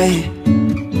high.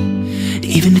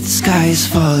 Even if the sky is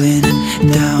falling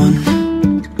down.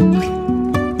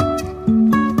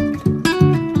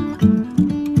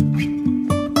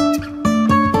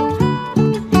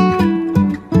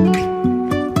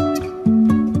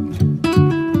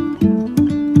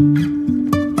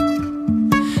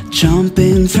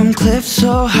 Jumping from cliffs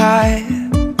so high,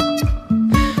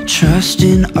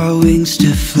 trusting our wings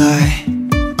to fly.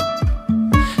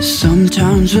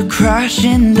 Sometimes we're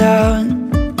crashing down,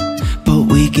 but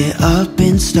we get up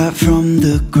and start from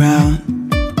the ground.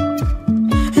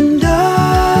 And I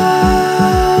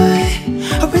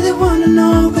really wanna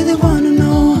know, really wanna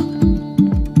know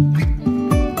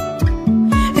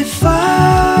if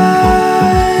I'll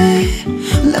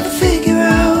ever figure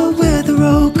out where the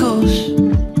road goes.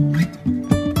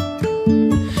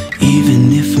 Even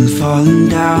if I'm falling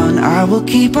down, I will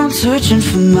keep on searching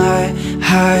for my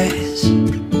highs.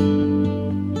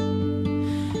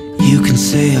 You can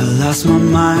say I lost my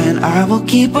mind, I will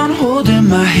keep on holding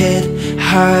my head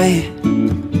high.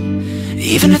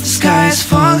 Even if the sky is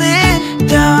falling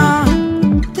down,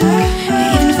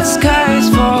 even if the sky is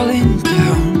falling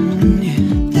down, yeah.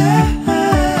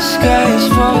 The sky is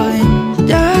falling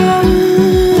down.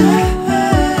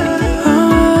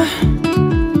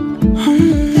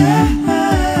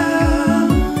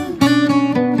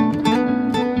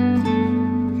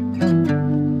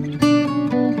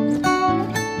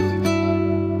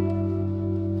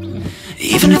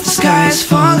 Even if the sky is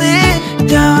falling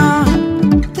down,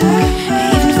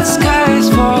 even if the sky is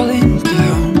falling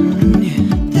down,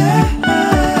 yeah.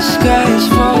 The sky is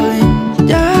falling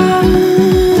down.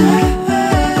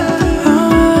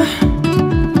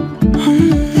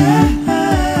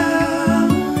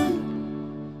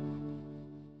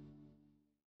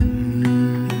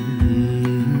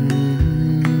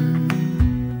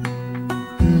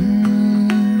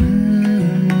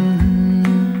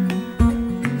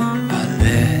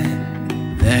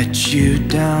 Let you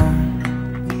down,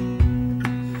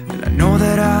 and I know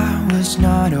that I was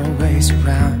not always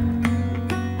around.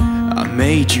 I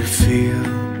made you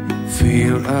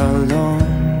feel alone.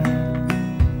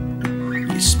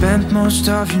 You spent most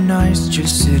of your nights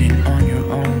just sitting on your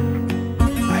own.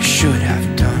 I should have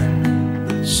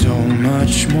done so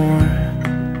much more,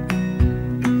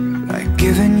 like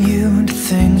giving you the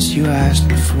things you asked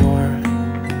me for.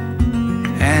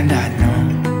 And I know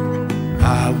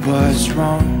I was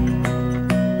wrong.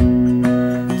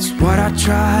 It's what I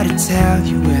try to tell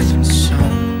you with my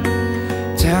song,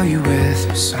 tell you with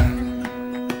my song.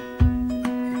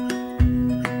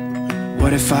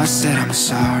 What if I said I'm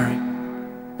sorry?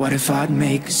 What if I'd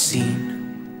make a scene?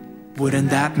 Wouldn't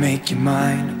that make you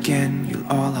mine again? You're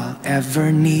all I'll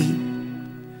ever need.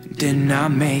 Didn't I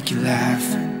make you laugh?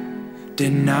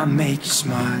 Didn't I make you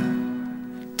smile?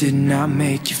 Didn't I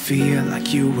make you feel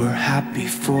like you were happy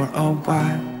for a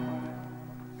while?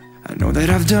 I know that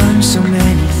I've done so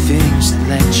many things that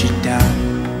let you down,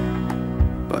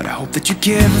 but I hope that you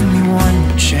give me one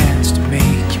more chance to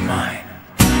make you mine.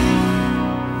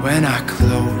 When I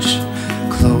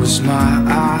close my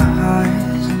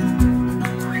eyes,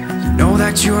 you know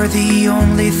that you're the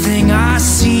only thing I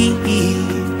see,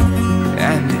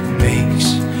 and it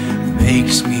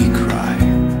makes me cry.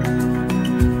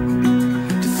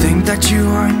 Think that you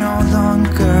are no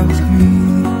longer with me.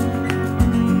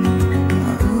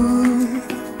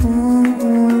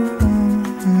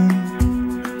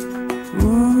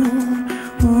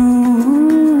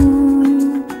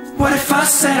 What if I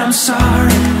said I'm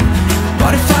sorry?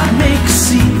 What if I make a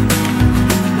scene?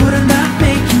 Wouldn't that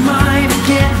make you mine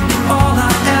again? All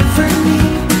I ever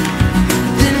need.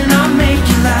 Didn't I make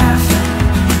you laugh?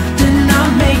 Didn't I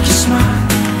make you smile?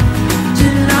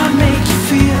 Didn't I make you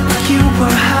feel like you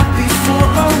were happy for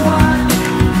a while?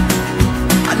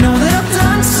 I know that I've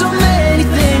done so many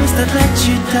things that let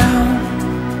you down,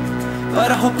 but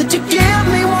I hope that you give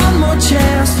me one more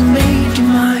chance to make you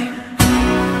mine.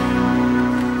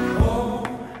 Whoa,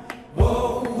 whoa.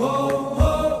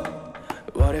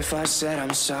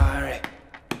 sorry?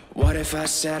 What if I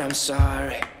said I'm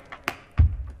sorry?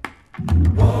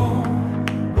 Whoa,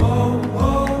 whoa,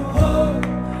 whoa, whoa.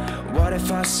 What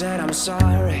if I said I'm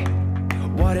sorry?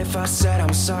 What if I said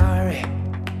I'm sorry?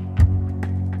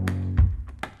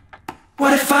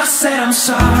 What if I said I'm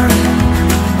sorry?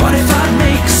 What if I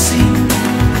make a scene?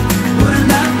 Wouldn't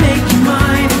that make you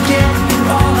mine and get you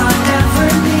all I ever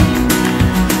need?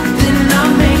 Didn't I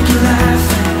make you laugh?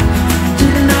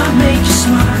 Didn't I make you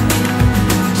smile?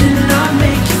 Didn't I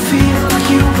make you feel like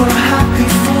you were happy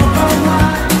for a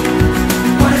while?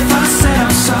 What if I said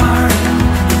I'm sorry?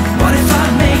 What if I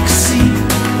make a scene?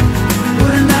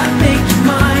 Wouldn't that make you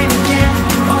mine and get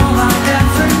you all I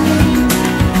ever need?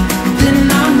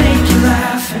 Didn't I make you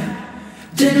laugh?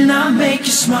 Didn't I make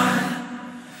you smile?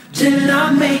 Didn't I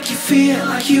make you feel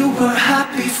like you were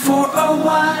happy for a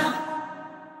while?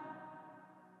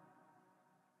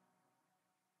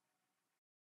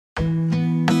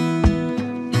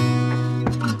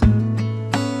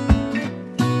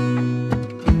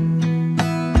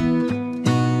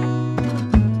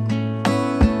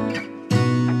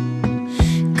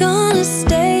 Gonna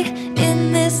stay in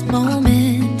this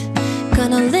moment.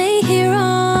 Gonna lay here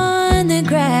on the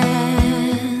grass.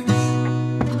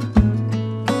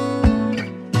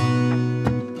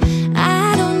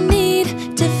 I don't need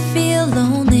to feel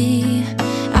lonely.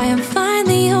 I am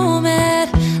finally home at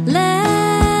last.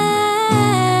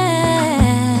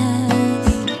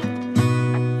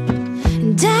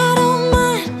 And I don't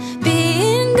mind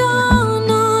being gone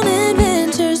on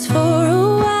adventures for a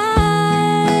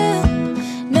while.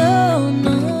 No,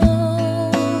 no.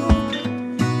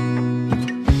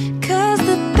 'Cause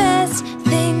the best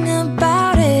thing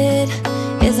about it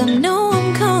is I know I'm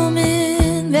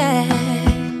coming back.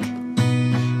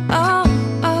 Oh,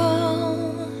 oh.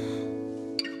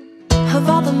 Of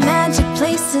all the magic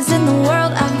places in the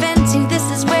world I've been to, this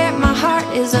is where my heart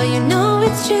is. Oh, you know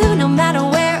it's true. No matter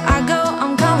where I go,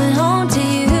 I'm coming home to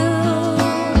you.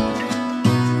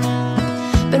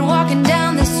 Been walking down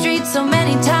the street so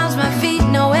many times, my feet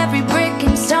know every brick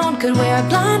and stone. Could wear a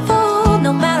blindfold.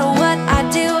 No matter what I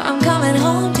do, I'm coming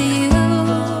home to you.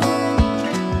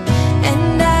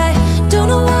 And I don't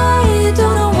know why,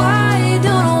 don't know why,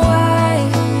 don't know why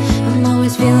I'm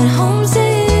always feeling homesick.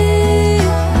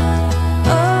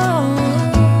 Oh,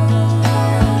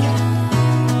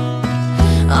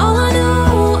 all I know,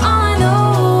 all I know,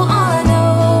 all I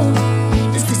know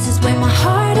is this is where my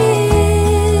heart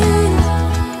is.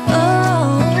 Oh,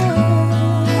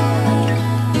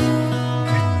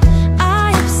 I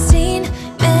have seen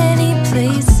many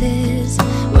places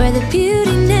where the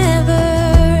beauty never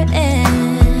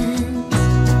ends.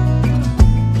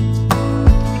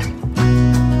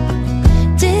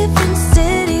 Different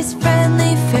cities,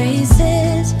 friendly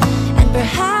faces, and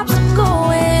perhaps I'm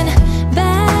going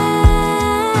back.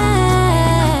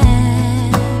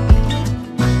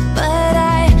 But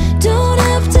I don't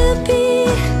have to be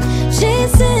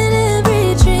chasing every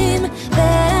dream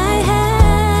that I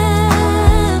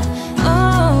have.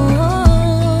 Oh, no.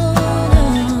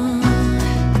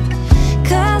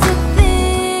 'Cause the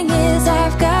thing is,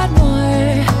 I've got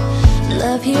more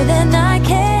love here than I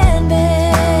can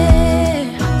bear.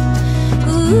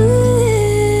 Ooh.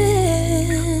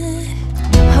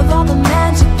 Of all the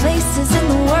magic places in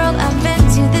the world I've been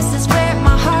to, this is where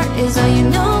my heart is. Oh, you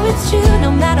know it's true.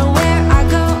 No matter where I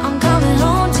go, I'm coming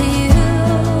home to you.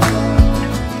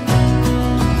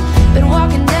 Been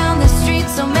walking down the street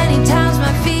so many times,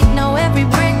 my feet know every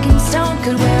brick and stone.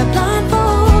 Could wear a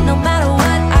blindfold. No matter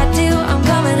what I do, I'm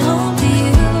coming home to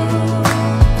you.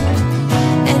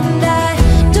 And I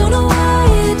don't know why,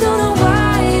 don't know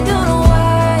why, don't know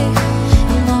why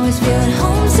I'm always feeling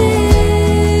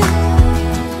homesick.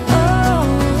 Oh,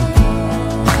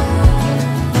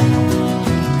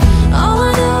 all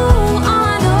I know, all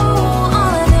I know,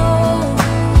 all I know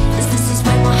is this is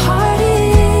where my heart is.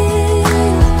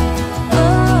 Oh,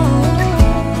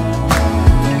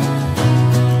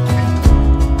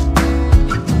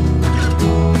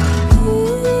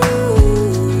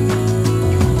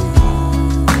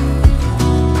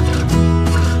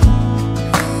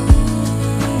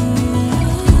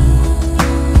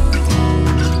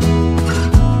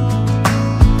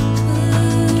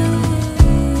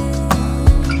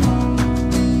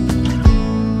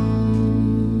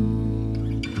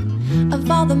 of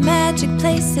all the magic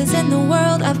places in the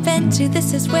world I've been to,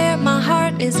 this is where my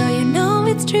heart is. Oh, you know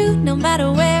it's true. No matter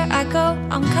where I go,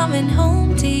 I'm coming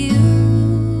home to you.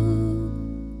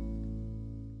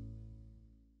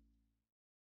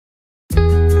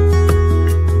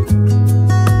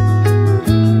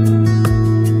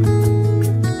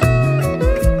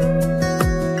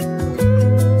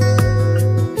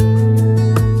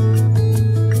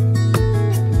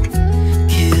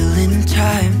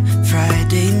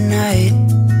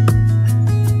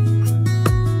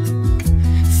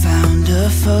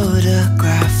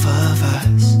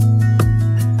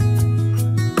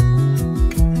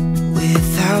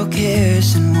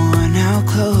 cares and worn out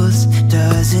clothes.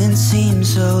 Doesn't seem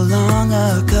so long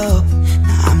ago.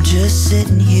 Now I'm just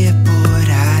sitting here bored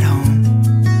at home,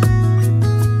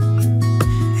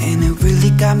 and it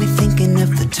really got me thinking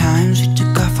of the times we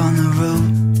took off on the road.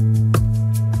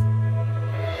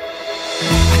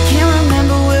 I can't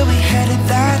remember where we headed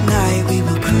that night. We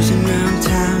were cruising around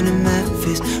town in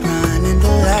Memphis, running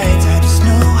the lights. I just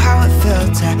know how it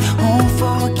felt. I won't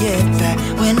forget that.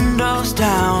 Windows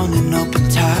down and open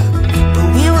top. But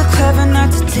we were clever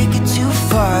not to take it too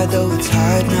far, though it's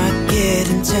hard not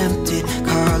getting tempted.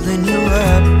 Calling you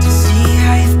up to see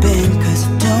how you've been, 'cause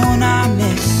don't I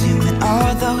miss you and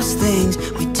all those things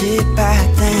we did back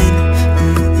then.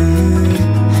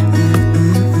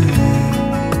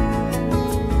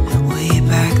 Way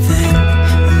back then.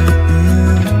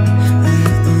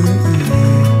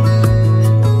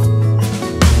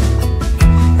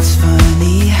 It's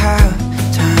funny how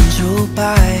times roll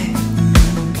by.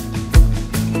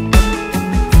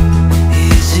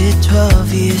 Is it 12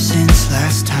 years since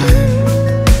last time?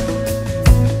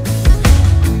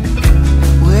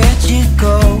 Where'd you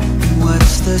go?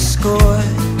 What's the score?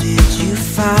 Did you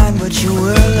find what you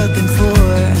were looking for?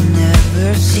 I never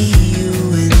see you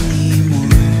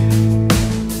anymore.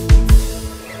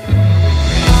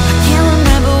 I can't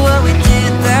remember what we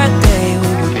did that day. We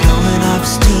were blowing off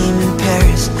steam in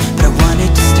Paris, but I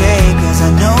wanted to stay, 'cause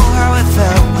I know how it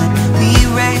felt when we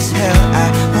raised hell. I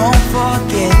won't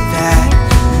forget that.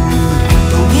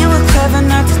 But we were clever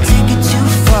not to take it too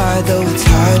far, though it's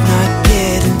hard not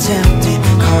getting tempted.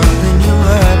 Calling you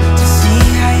up to see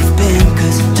how you've been,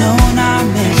 'cause don't I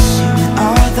miss you and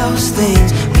all those things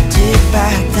we did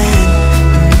back then.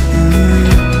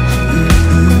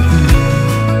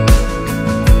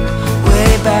 Way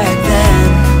back then.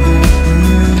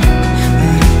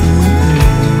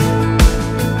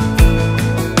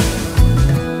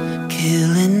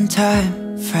 Killing time,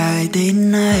 Friday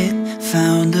night,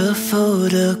 found a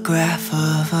photograph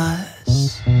of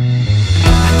us.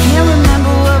 I can't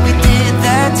remember what we did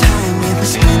that time. We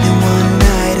were spending one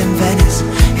night in Venice.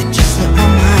 It just slipped my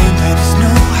mind. I just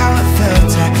know how it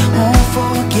felt. I won't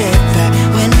forget that.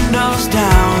 Windows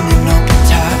down and open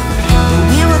top. But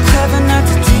we were clever not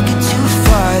to take it too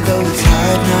far, though it's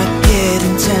hard not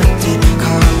getting tempted.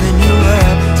 Calling you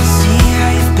up to see how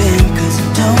you've been, 'cause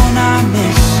don't I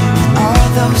miss you and all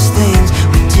those things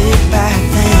we did back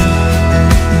then.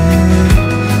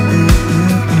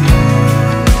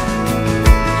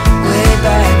 Way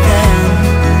back then.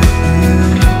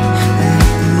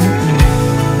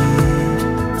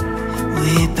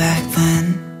 Way back then.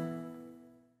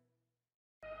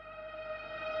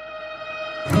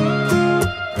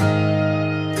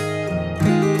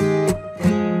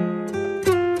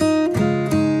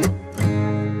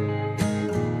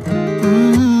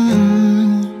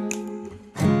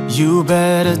 You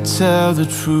better tell the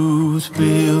truth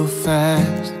real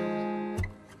fast,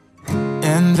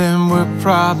 and then we're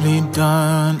probably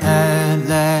done at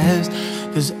last.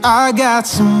 'Cause I got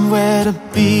somewhere to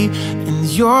be, and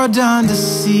you're done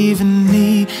deceiving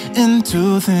me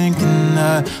into thinking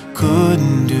I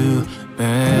couldn't do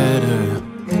better.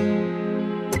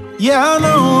 Yeah, I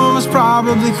know I was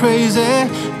probably crazy,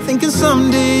 thinking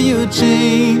someday you'd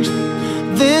change.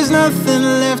 There's nothing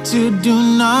left to do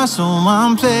now, so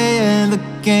I'm playing the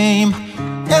game.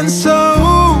 And so,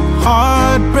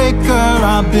 heartbreaker,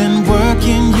 I've been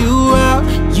working you out.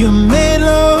 You made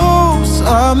loads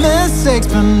of mistakes,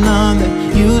 but none that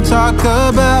you talk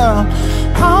about.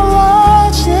 I'm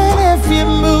watching every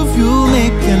move you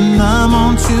make, and I'm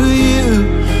on to you.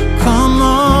 Come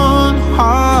on,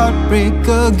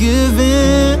 heartbreaker, give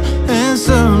in and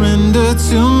surrender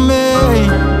to me.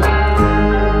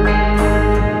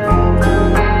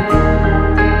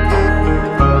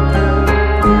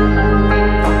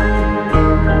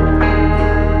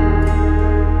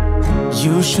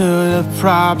 You should have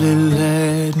probably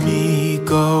let me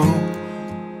go,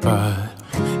 but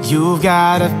you've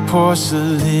got a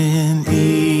porcelain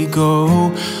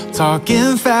ego,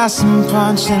 talking fast and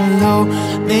punching low,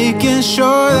 making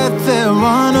sure that there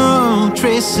are no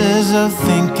traces of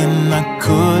thinking I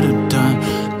could have done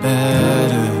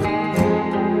better.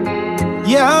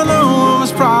 Yeah, I know I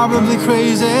was probably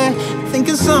crazy,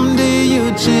 thinking someday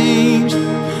you'd change.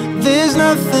 There's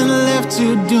nothing left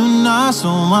to do now, so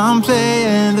I'm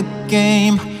playing the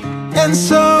game. And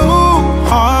so,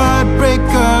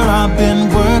 heartbreaker, I've been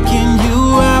working you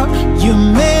out. You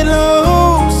made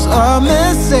loads of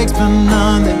mistakes, but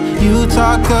none that you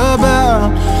talk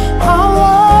about. I'm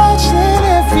watching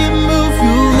every move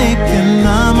you make, and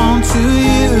I'm on to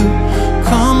you.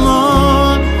 Come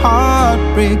on,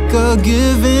 heartbreaker,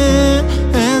 give in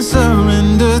and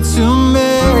surrender to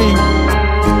me.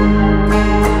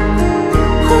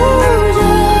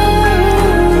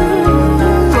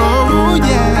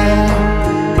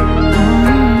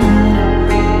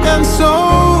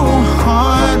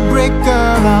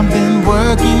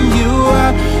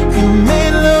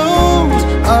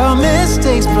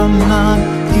 from none.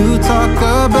 You talk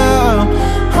about